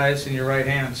right eyes and your right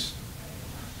hands?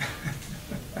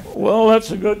 Well,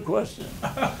 that's a good question.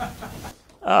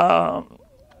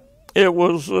 It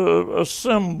was a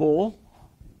symbol.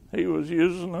 He was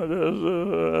using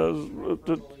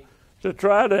it to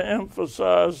try to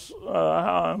emphasize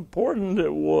how important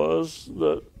it was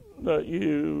that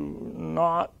you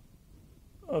not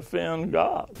offend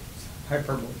God.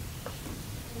 Hyperbole.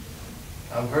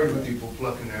 I've heard of people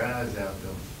plucking their eyes out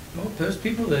though. Well, there's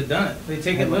people that have done it. They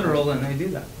take it literal and they do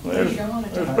that. There's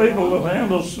people that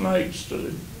handle snakes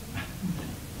too.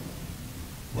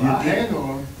 Well, I handle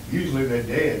them. Usually they're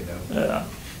dead though. Yeah.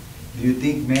 Do you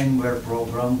think men were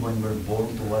programmed when we're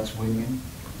born to watch women?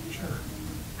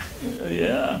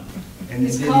 Yeah. And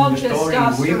It's then called in the story,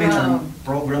 women are testosterone.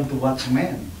 programmed to watch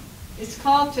men. It's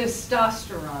called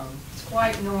testosterone. It's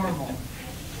quite normal.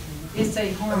 It's a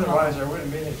Otherwise, hormone. there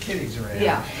wouldn't be any kitties around.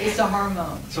 Yeah, it's a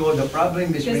hormone. So the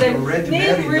problem is when Because you're already men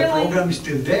married, the really- program is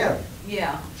still there.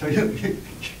 Yeah. So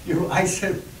your eyes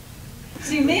said,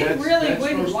 See, men That's- really that's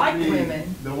wouldn't supposed to like be-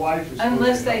 women The wife is supposed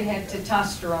unless to they help. had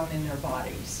testosterone in their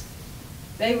bodies.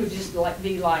 They would just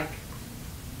be like,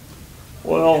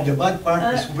 Well, the bad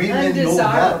part is women know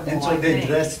that, undesirable, and so I they think.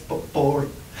 dress for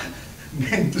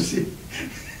men to see.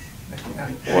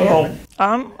 well,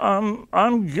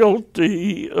 I'm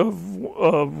guilty of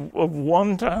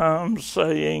one time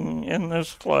saying in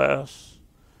this class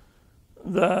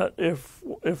that if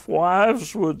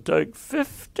wives would take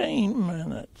 15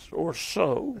 minutes or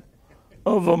so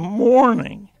of a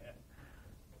morning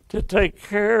to take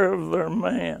care of their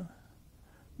man,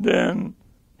 then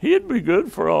he'd be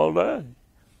good for all day.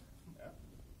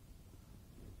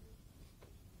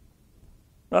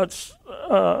 That's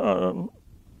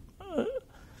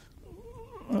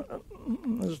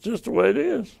it's just the way it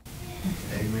is.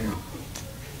 Amen.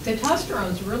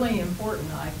 testosterone's really important.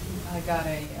 I got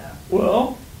a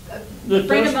Well, the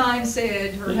friend of test, mine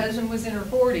said her husband was in her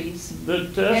 40s the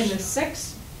and the test,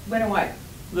 sex went away.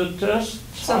 the test.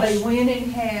 So they went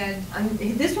and had,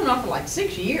 this went on for like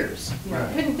 6 years. You know,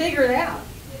 Right. couldn't figure it out.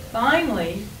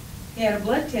 Finally, he had a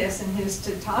blood test and his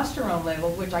testosterone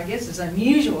level, which I guess is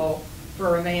unusual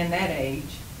for a man that age,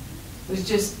 was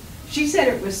just, she said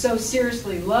it was so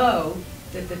seriously low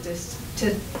that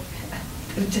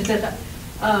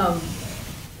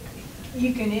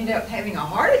you can end up having a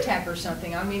heart attack or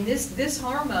something. I mean, this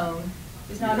hormone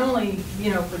is not only,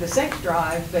 for the sex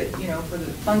drive, but, for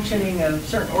the functioning of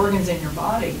certain organs in your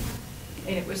body.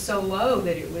 And it was so low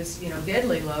that it was,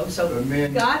 deadly low. So But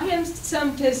men- got him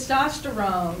some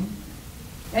testosterone,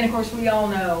 and of course we all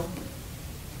know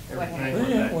what happened.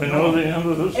 Yeah, we know the end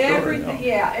of the story. Everything, now.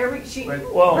 yeah,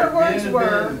 But- Well, her words men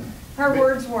were,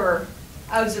 have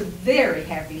I was a very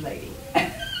happy lady.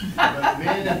 But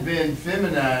men have been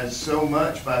feminized so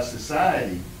much by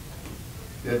society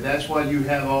that's why you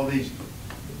have all these.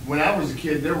 When I was a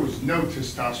kid, there was no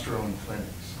testosterone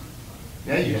clinics.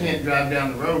 Now you can't drive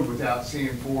down the road without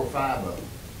seeing 4 or 5 of them.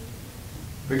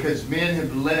 Because men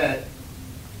have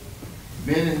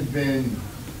been,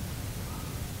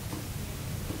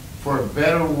 for a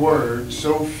better word,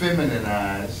 so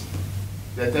femininized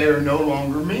that they are no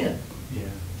longer men. Yeah,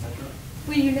 that's right.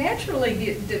 Well, you naturally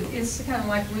get, it's kind of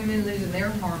like women losing their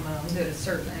hormones at a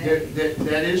certain age.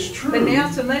 That is true. But now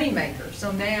it's a moneymaker,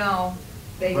 so now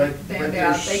they But found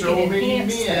out there's they so can many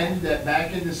enhance men that. that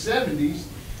back in the 70s,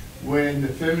 when the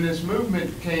feminist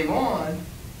movement came on,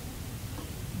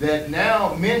 that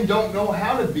now men don't know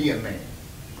how to be a man.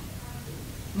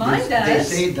 Mine They does.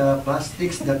 say the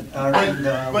plastics that are in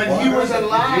the But he water was that we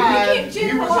alive, You can't he was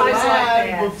generalize like alive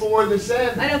that. before the I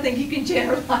 70s. don't think you can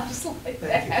generalize like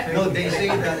that. drink. No, they say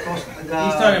that the He's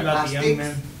talking about the young plastics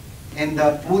men. and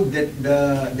the food that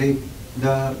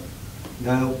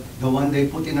the one they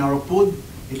put in our food,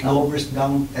 it lowers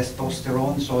down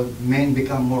testosterone, so men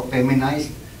become more feminized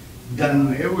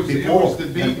than It was before. the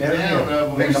than beat earlier. down of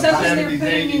When There's the something they're 70s,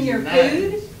 putting in 80s, your and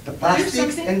food. 90s. The plastics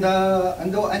something- and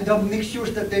the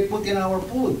mixtures that they put in our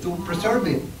food to preserve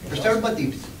it,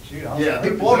 preservatives. Yeah,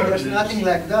 the Before, there's preservatives. nothing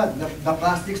like that. The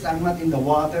plastics are not in the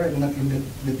water and not in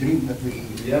the drink that we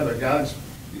eat. Yeah, but God's.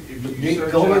 if you They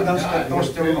search lower out down God, He'll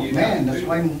fill testosterone of you men. out, That's too.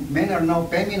 why men are now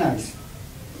feminized.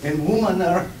 And women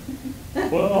are,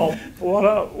 Well,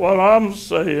 what I'm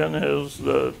saying is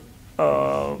that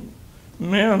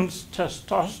men's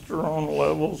testosterone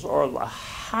levels are the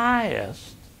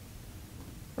highest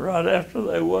right after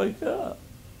they wake up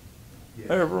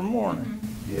every morning.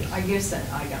 I guess that,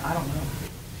 I don't know.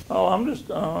 Oh, I'm just.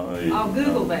 I'll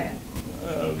Google that.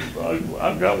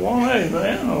 I've got 1A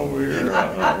then over here.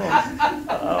 I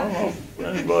don't know if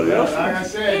anybody else. Like I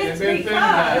said, It's they've been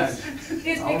feminized.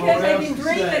 it's I don't know because what they've else been to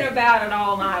dreaming say. about it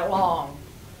all night long.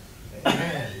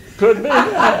 Could be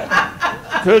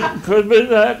that. Could be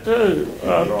that too. I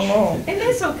don't know. And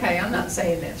that's okay, I'm not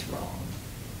saying that's wrong.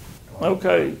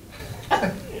 Okay.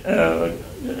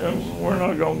 We're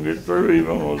not going to get through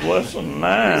even with lesson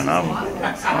 9.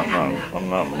 I'm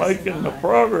not making the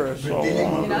progress I wanted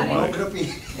to make.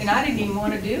 Pornography. And I didn't even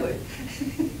want to do it.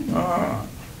 Uh,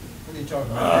 What are you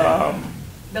talking about?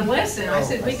 The lesson, I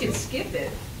said we could skip it.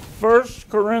 1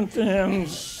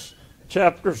 Corinthians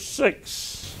chapter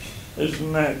 6 is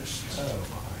next. Oh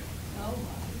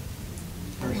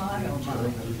my, oh my.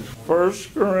 1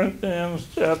 Corinthians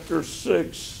chapter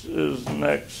 6 is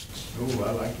next. Oh,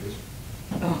 I like this.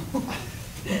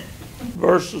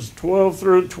 Verses 12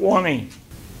 through 20.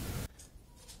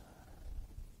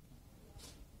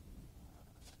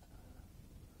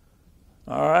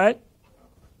 All right.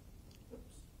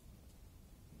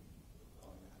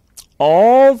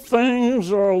 All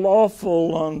things are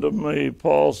lawful unto me,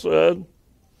 Paul said,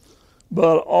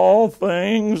 but all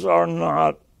things are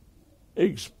not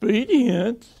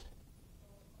expedient.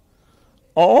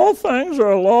 All things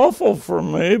are lawful for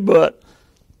me, but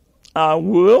I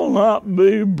will not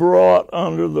be brought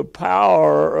under the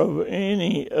power of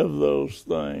any of those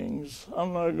things.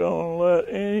 I'm not going to let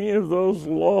any of those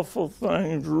lawful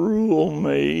things rule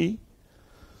me.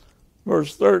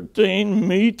 Verse 13,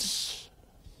 meats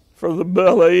for the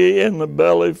belly and the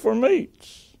belly for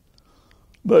meats.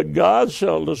 But God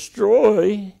shall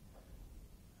destroy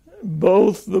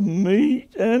both the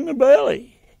meat and the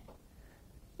belly.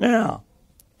 Now,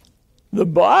 the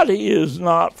body is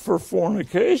not for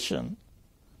fornication,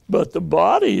 but the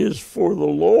body is for the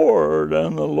Lord,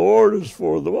 and the Lord is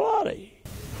for the body.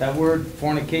 That word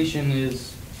fornication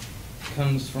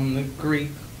comes from the Greek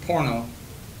porno.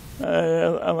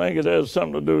 I think it has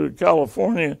something to do with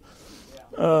California.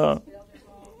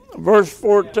 Verse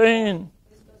 14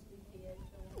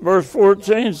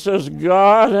 says,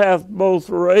 God hath both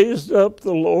raised up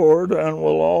the Lord and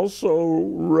will also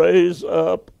raise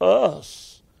up us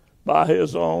by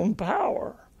his own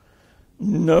power.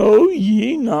 Know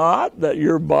ye not that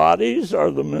your bodies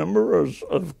are the members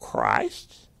of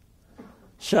Christ?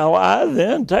 Shall I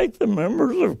then take the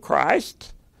members of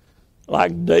Christ,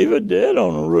 like David did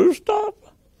on a rooftop,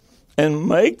 and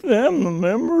make them the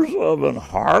members of an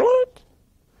harlot?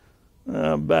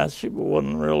 Bathsheba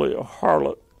wasn't really a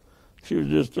harlot. She was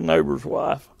just a neighbor's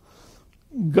wife.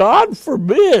 God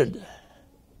forbid.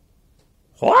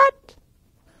 What?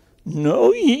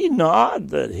 Know ye not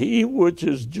that he which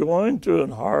is joined to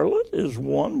an harlot is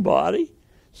one body?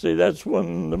 See, that's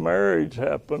when the marriage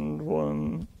happened,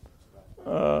 when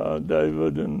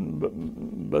David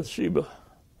and Bathsheba.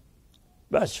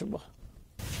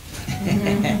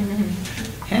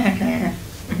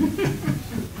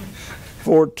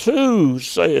 For two,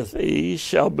 saith he,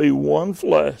 shall be one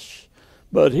flesh,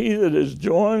 but he that is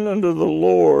joined unto the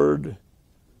Lord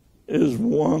is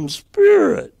one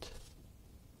spirit.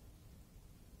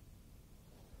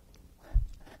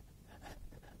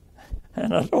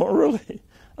 And I don't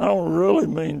really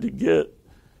mean to get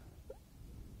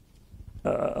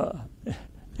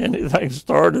anything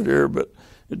started here, but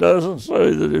it doesn't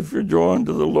say that if you're joined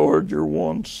to the Lord, you're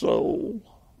one soul.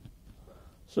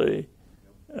 See,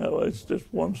 it's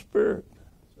just one spirit.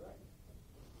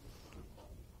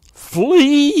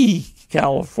 Flee,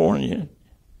 California.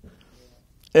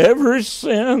 Every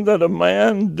sin that a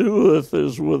man doeth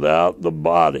is without the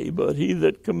body, but he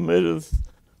that committeth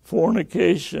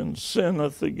fornication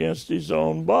sinneth against his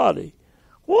own body.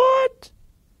 What?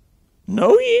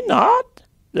 Know ye not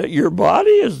that your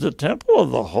body is the temple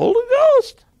of the Holy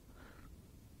Ghost,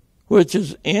 which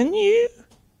is in you,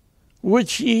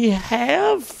 which ye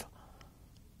have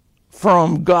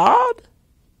from God?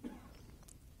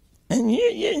 And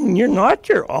you're not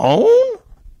your own?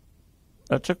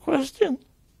 That's a question.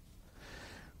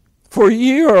 For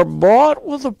ye are bought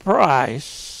with a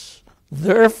price.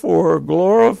 Therefore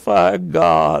glorify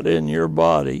God in your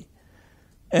body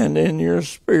and in your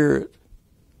spirit,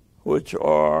 which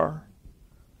are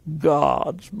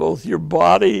God's. Both your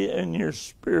body and your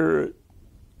spirit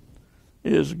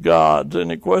is God's.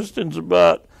 Any questions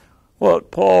about what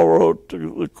Paul wrote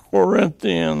to the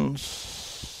Corinthians?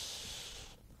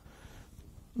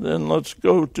 Then let's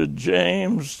go to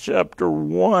James chapter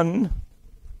 1.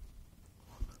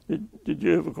 Did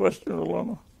you have a question,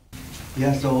 Alana?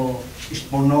 Yeah, so it's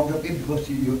pornography because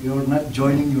you're not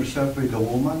joining yourself with a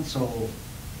woman, so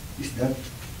is that,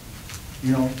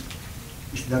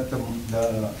 Is that the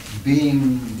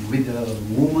being with a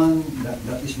woman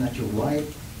that is not your wife,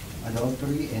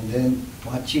 adultery, and then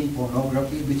watching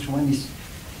pornography? Which one is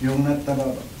you're not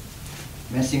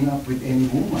messing up with any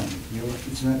woman?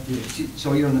 It's not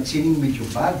so you're not sinning with your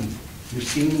body. You're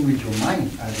sinning with your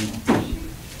mind. I don't know.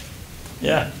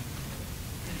 Yeah.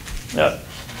 Yeah.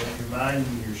 But your mind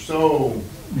and your soul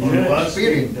are Yeah. lusting.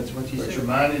 Spirit, that's what he But said. your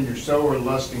mind and your soul are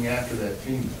lusting after that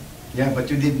female. Yeah, but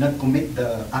you did not commit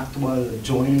the actual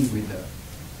joining with the.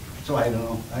 So I don't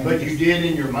know. But you did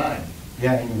in your mind.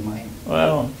 Yeah, in your mind.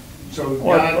 Well, So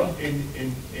What- God,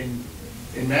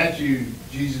 in Matthew,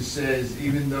 Jesus says,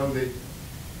 even though that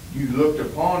you looked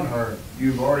upon her,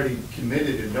 you've already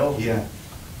committed adultery. Yeah.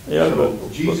 yeah, So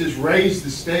but Jesus raised the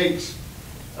stakes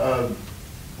of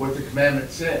what the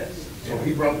commandment says. So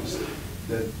he brought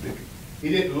he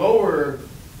didn't lower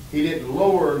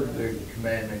the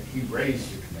commandment, he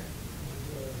raised the commandment.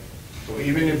 So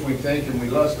even if we think and we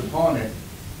lust upon it,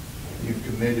 you've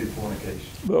committed fornication.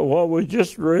 But what we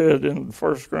just read in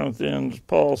 1 Corinthians,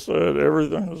 Paul said,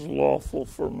 everything is lawful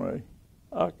for me.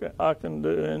 I can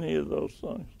do any of those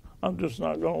things. I'm just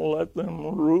not going to let them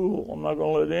rule. I'm not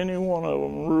going to let any one of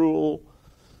them rule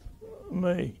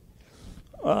me.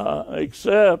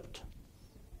 Except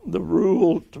the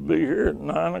rule to be here at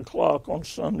 9 o'clock on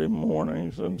Sunday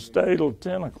mornings and stay till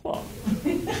 10 o'clock.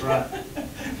 Right.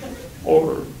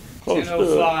 Or close to it.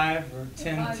 10:05 or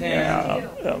 10:10.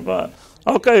 Yeah, but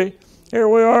okay, here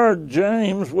we are,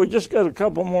 James. We just got a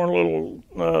couple more little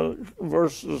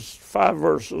verses, 5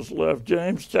 verses left.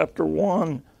 James chapter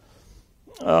 1,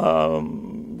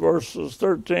 verses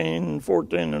 13,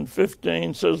 14, and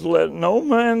 15 says, "Let no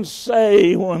man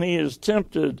say when he is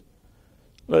tempted,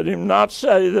 let him not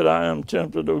say that I am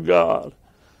tempted of God.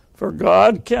 For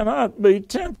God cannot be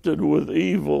tempted with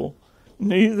evil,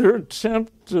 neither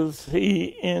tempteth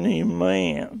he any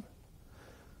man.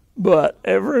 But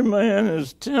every man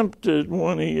is tempted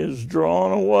when he is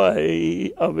drawn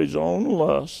away of his own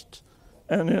lust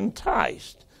and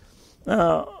enticed."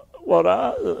 Now,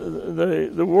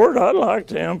 the word I'd like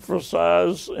to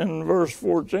emphasize in verse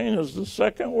 14 is the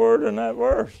second word in that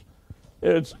verse.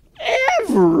 It's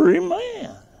every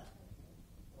man.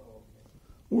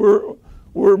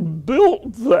 We're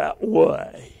built that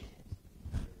way.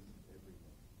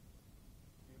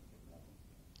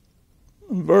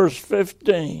 Verse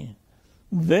 15,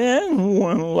 "Then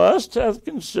when lust hath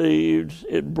conceived,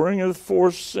 it bringeth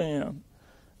forth sin.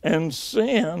 And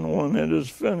sin, when it is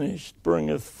finished,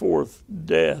 bringeth forth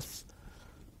death.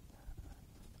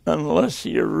 Unless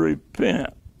you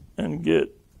repent and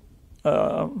get,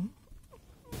 forgiveness."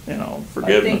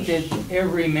 I think that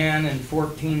every man in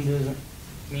 14 doesn't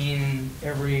mean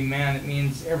every man. It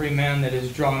means every man that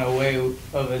is drawn away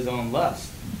of his own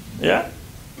lust. Yeah.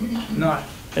 Not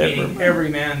meaning every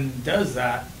man does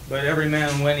that, but every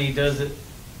man when he does it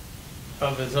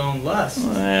of his own lust.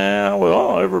 Yeah,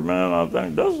 well, every man I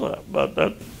think does that, but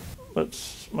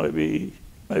that's maybe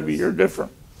you're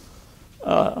different.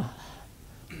 The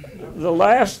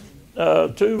last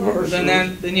 2 verses.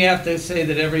 Then you have to say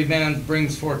that every man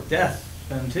brings forth death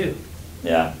then too,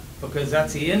 Yeah, because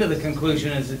that's the end of the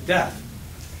conclusion is that death.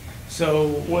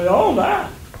 So we all die.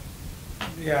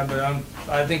 yeah, but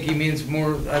I think he means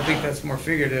more. I think that's more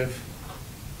figurative.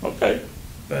 Okay.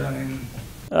 But I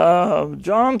mean,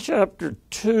 John chapter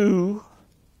 2.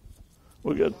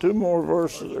 We got 2 more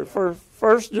verses there.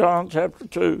 First John chapter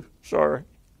 2. Sorry.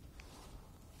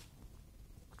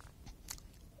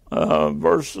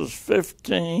 Verses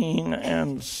 15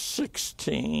 and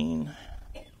 16.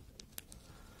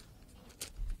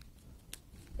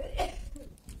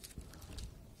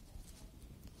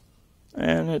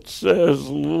 And it says,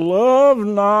 "Love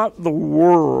not the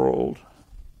world,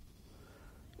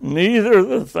 neither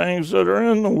the things that are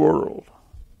in the world.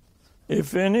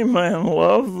 If any man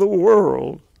love the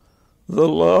world, the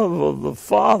love of the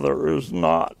Father is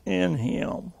not in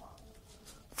him.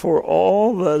 For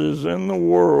all that is in the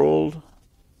world,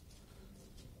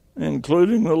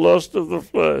 including the lust of the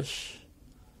flesh,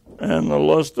 and the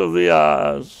lust of the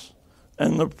eyes,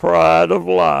 and the pride of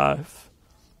life,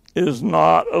 is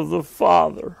not of the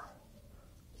Father,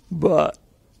 but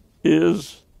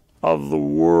is of the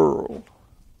world."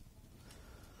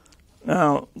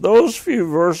 Now, those few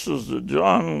verses that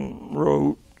John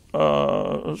wrote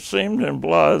seem to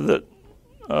imply that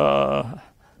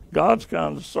God's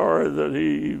kind of sorry that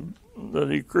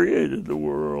he created the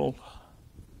world.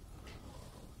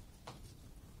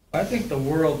 I think the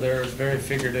world there is very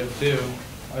figurative too.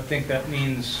 I think that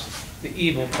means the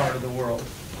evil part of the world.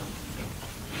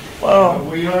 Well,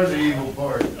 We are the evil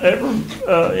part.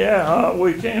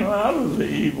 we came out of the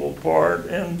evil part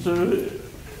into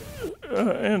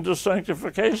into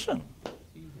sanctification.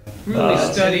 Really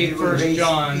study He will 1 raise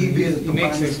John. He evil to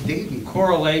makes punish a David.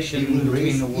 correlation He will between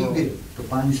raise the world. evil to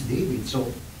punish David.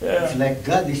 So Yeah. it's like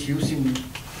God is using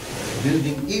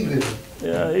building evil.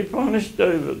 Yeah, he punished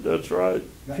David, that's right.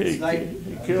 It's like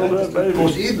He killed God that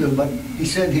was baby. evil, but he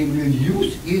said he will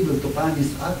use evil to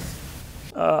punish us.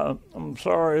 I'm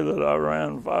sorry that I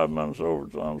ran 5 minutes over,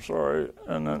 so I'm sorry.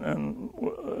 And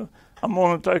I'm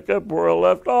going to take up where I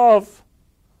left off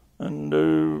and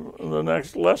do the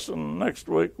next lesson next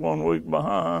week, 1 week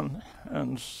behind,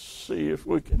 and see if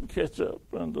we can catch up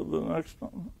into the next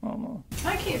one. I don't know.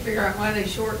 I can't figure out why they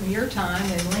shortened your time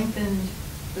and lengthened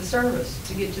the service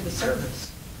to get to the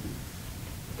service.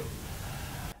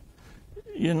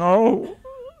 You know,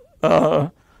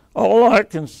 all I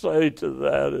can say to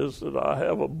that is that I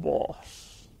have a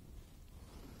boss,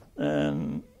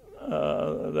 and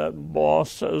that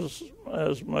boss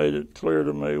has made it clear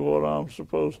to me what I'm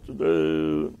supposed to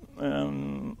do,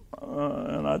 and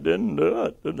I didn't do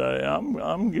it today.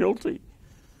 I'm guilty.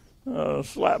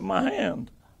 Slap my hand,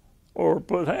 or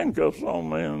put handcuffs on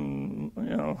me,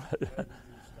 and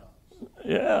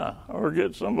yeah, or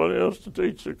get somebody else to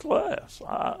teach the class.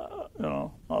 I don't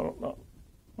know. I don't know.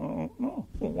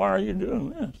 Well, why are you doing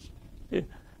this?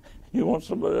 You want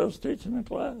somebody else teaching the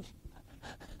class?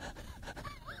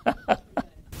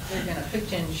 They're going to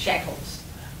put you in shackles.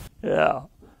 Yeah.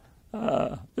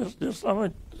 Just let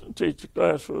me teach the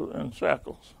class in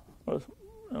shackles, with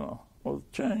a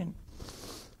chain.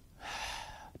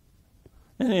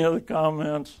 Any other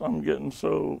comments? I'm getting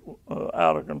so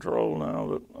out of control now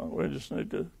that we just need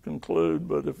to conclude.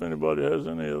 But if anybody has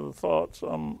any other thoughts,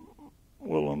 I'm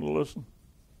willing to listen.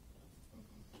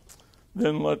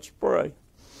 Then let's pray.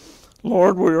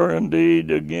 Lord, we are indeed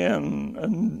again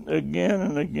and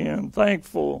again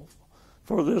thankful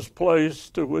for this place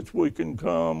to which we can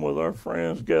come with our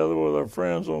friends, gather with our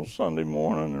friends on Sunday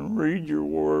morning and read your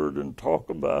word and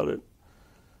talk about it.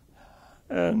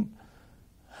 And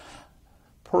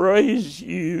praise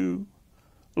you,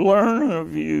 learn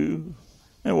of you,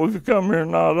 and we've come here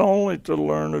not only to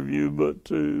learn of you, but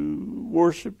to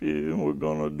worship you, and we're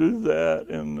going to do that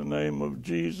in the name of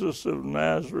Jesus of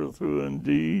Nazareth, who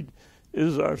indeed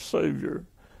is our Savior.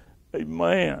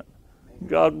 Amen.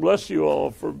 God bless you all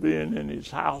for being in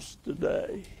his house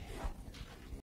today.